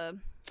it, the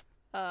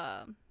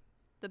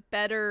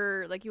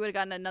better, like you would have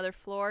gotten another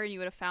floor and you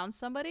would have found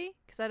somebody?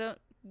 Because I don't,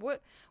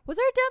 what, was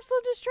there a damsel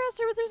in distress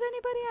or was there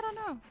anybody? I don't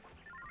know.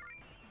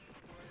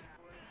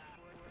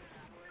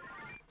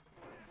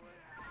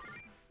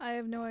 I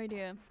have no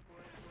idea.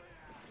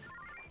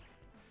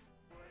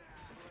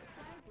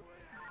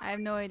 I have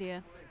no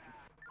idea.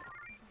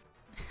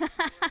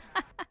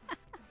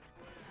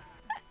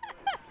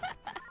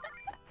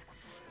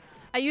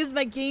 I used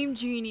my game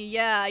genie.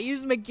 Yeah, I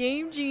used my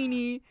game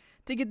genie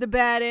to get the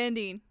bad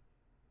ending.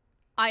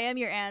 I am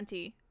your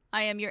auntie.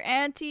 I am your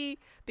auntie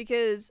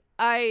because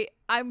I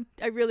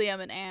really am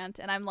an aunt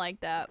and I'm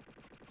like that.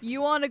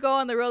 You want to go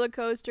on the roller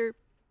coaster?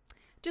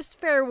 Just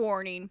fair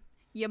warning,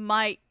 you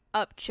might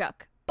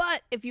upchuck.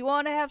 But if you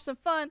want to have some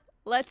fun,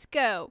 let's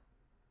go.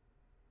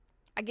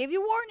 I gave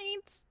you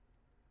warnings.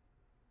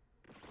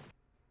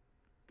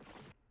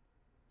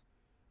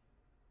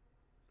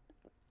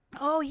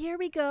 Oh, here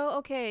we go.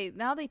 Okay,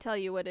 now they tell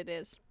you what it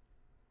is.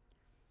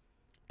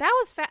 That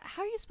was fast.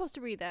 How are you supposed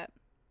to read that?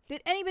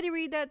 Did anybody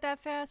read that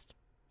fast?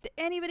 Did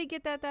anybody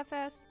get that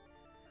fast?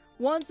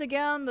 Once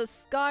again, the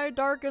sky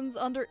darkens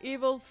under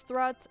evil's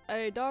threat.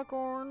 A dark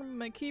orb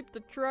may keep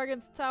the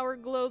dragon's tower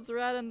glows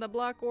red and the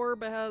black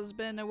orb has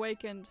been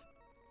awakened.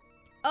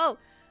 Oh,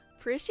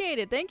 appreciate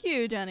it. Thank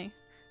you, Jenny.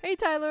 Hey,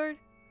 Tyler.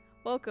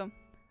 Welcome.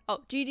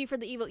 Oh, GG for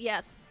the evil.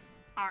 Yes,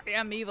 I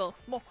am evil.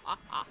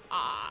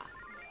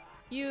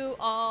 You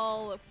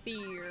all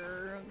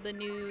fear the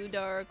new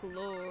Dark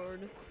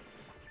Lord.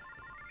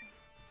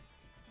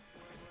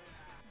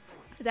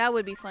 That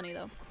would be funny,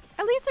 though.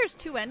 At least there's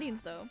two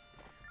endings, though.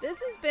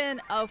 This has been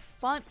a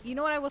fun... You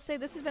know what I will say?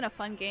 This has been a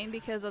fun game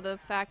because of the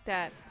fact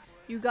that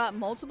you got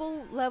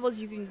multiple levels.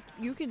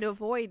 You can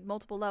avoid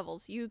multiple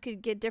levels. You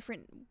could get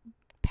different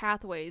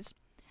pathways.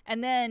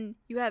 And then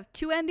you have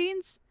two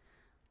endings.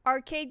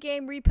 Arcade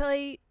game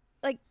replay.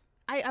 Like,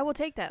 I will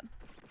take that.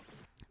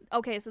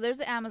 Okay, so there's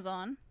the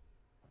Amazon.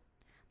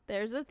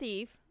 There's a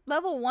thief.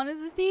 Level 1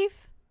 is a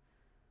thief?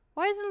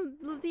 Why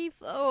isn't the thief?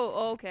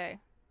 Oh, okay.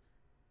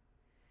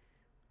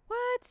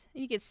 What?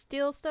 You can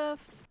steal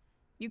stuff?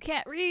 You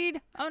can't read?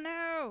 Oh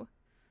no!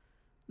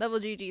 Level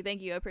GG,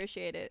 thank you, I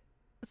appreciate it.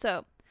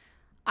 So,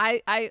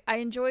 I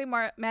enjoy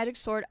Magic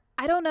Sword.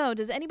 I don't know,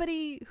 does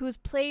anybody who's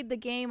played the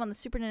game on the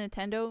Super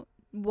Nintendo,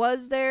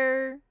 was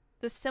there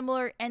the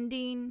similar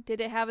ending?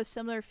 Did it have a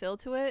similar feel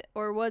to it?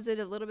 Or was it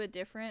a little bit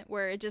different,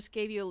 where it just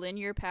gave you a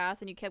linear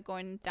path and you kept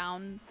going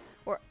down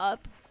or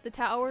up the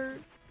tower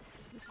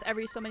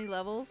every so many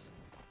levels?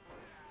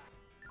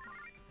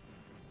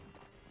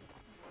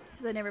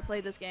 Because I never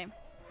played this game.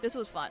 This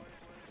was fun.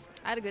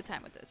 I had a good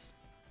time with this.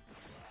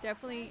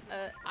 Definitely,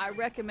 I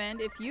recommend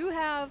if you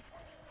have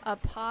a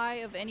pie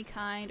of any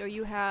kind, or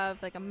you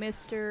have like a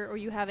mister, or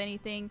you have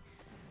anything,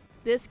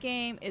 this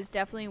game is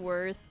definitely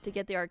worth to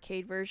get the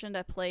arcade version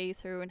to play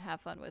through and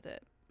have fun with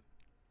it.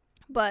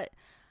 But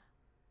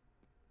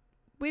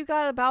we've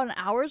got about an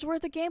hour's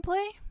worth of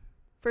gameplay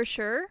for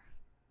sure,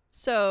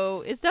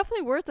 so it's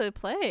definitely worth a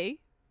play.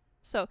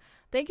 So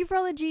thank you for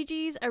all the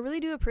GGs. I really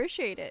do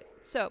appreciate it.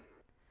 So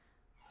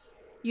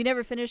you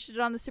never finished it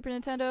on the Super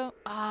Nintendo?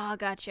 Ah,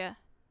 gotcha.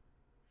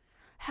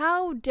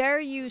 How dare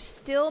you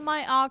steal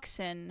my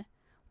oxen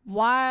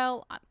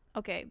while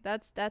okay,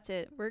 that's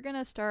it. We're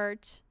gonna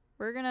start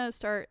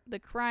the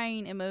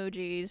crying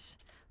emojis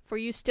for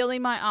you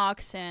stealing my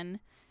oxen,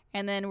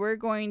 and then we're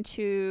gonna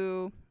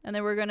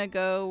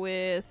go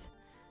with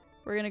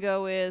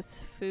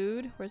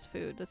food. Where's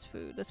food?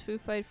 Let's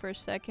food fight for a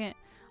second.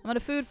 I'm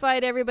gonna food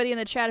fight everybody in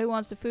the chat who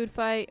wants to food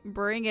fight.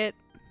 Bring it.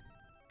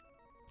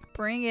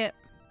 Bring it.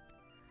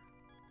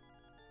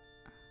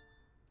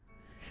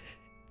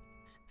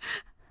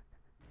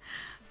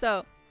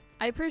 So,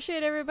 I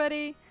appreciate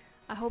everybody.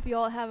 I hope you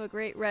all have a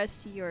great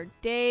rest of your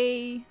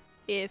day.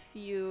 If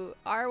you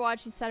are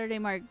watching Saturday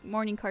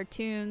morning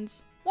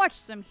cartoons, watch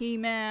some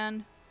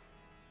He-Man,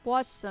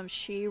 watch some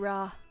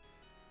She-Ra,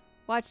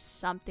 watch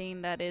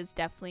something that is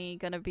definitely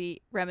going to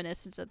be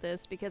reminiscent of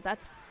this, because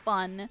that's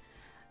fun.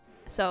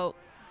 So,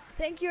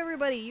 thank you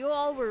everybody. You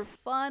all were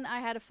fun. I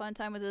had a fun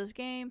time with this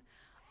game.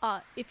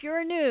 If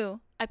you're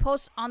new, I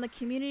post on the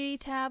community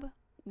tab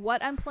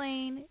what I'm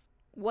playing,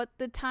 what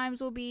the times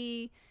will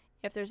be,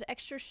 if there's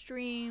extra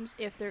streams.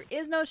 If there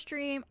is no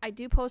stream, I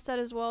do post that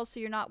as well,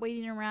 so you're not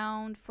waiting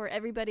around for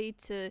everybody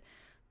to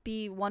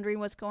be wondering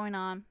what's going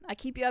on. I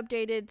keep you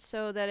updated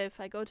so that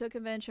if I go to a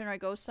convention, or I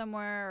go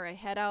somewhere, or I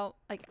head out,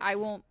 like, I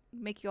won't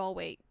make you all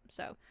wait.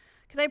 So,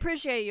 because I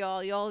appreciate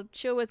y'all. Y'all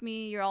chill with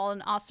me. You're all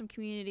an awesome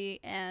community,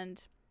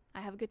 and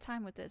I have a good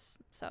time with this.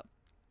 So,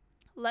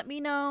 let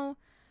me know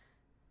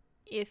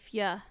if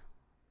you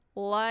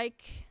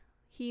like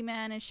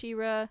He-Man and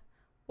She-Ra.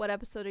 What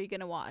episode are you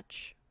gonna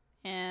watch?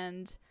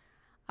 And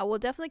I will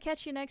definitely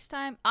catch you next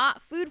time. Ah,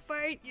 food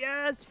fight!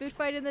 Yes! Food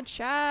fight in the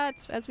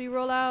chat as we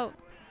roll out.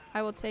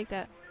 I will take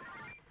that.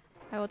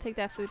 I will take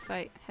that food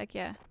fight. Heck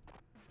yeah.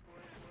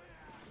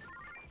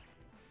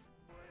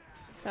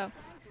 So,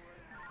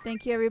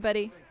 thank you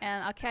everybody,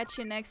 and I'll catch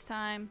you next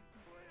time.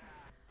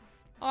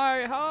 I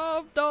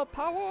have the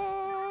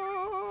power!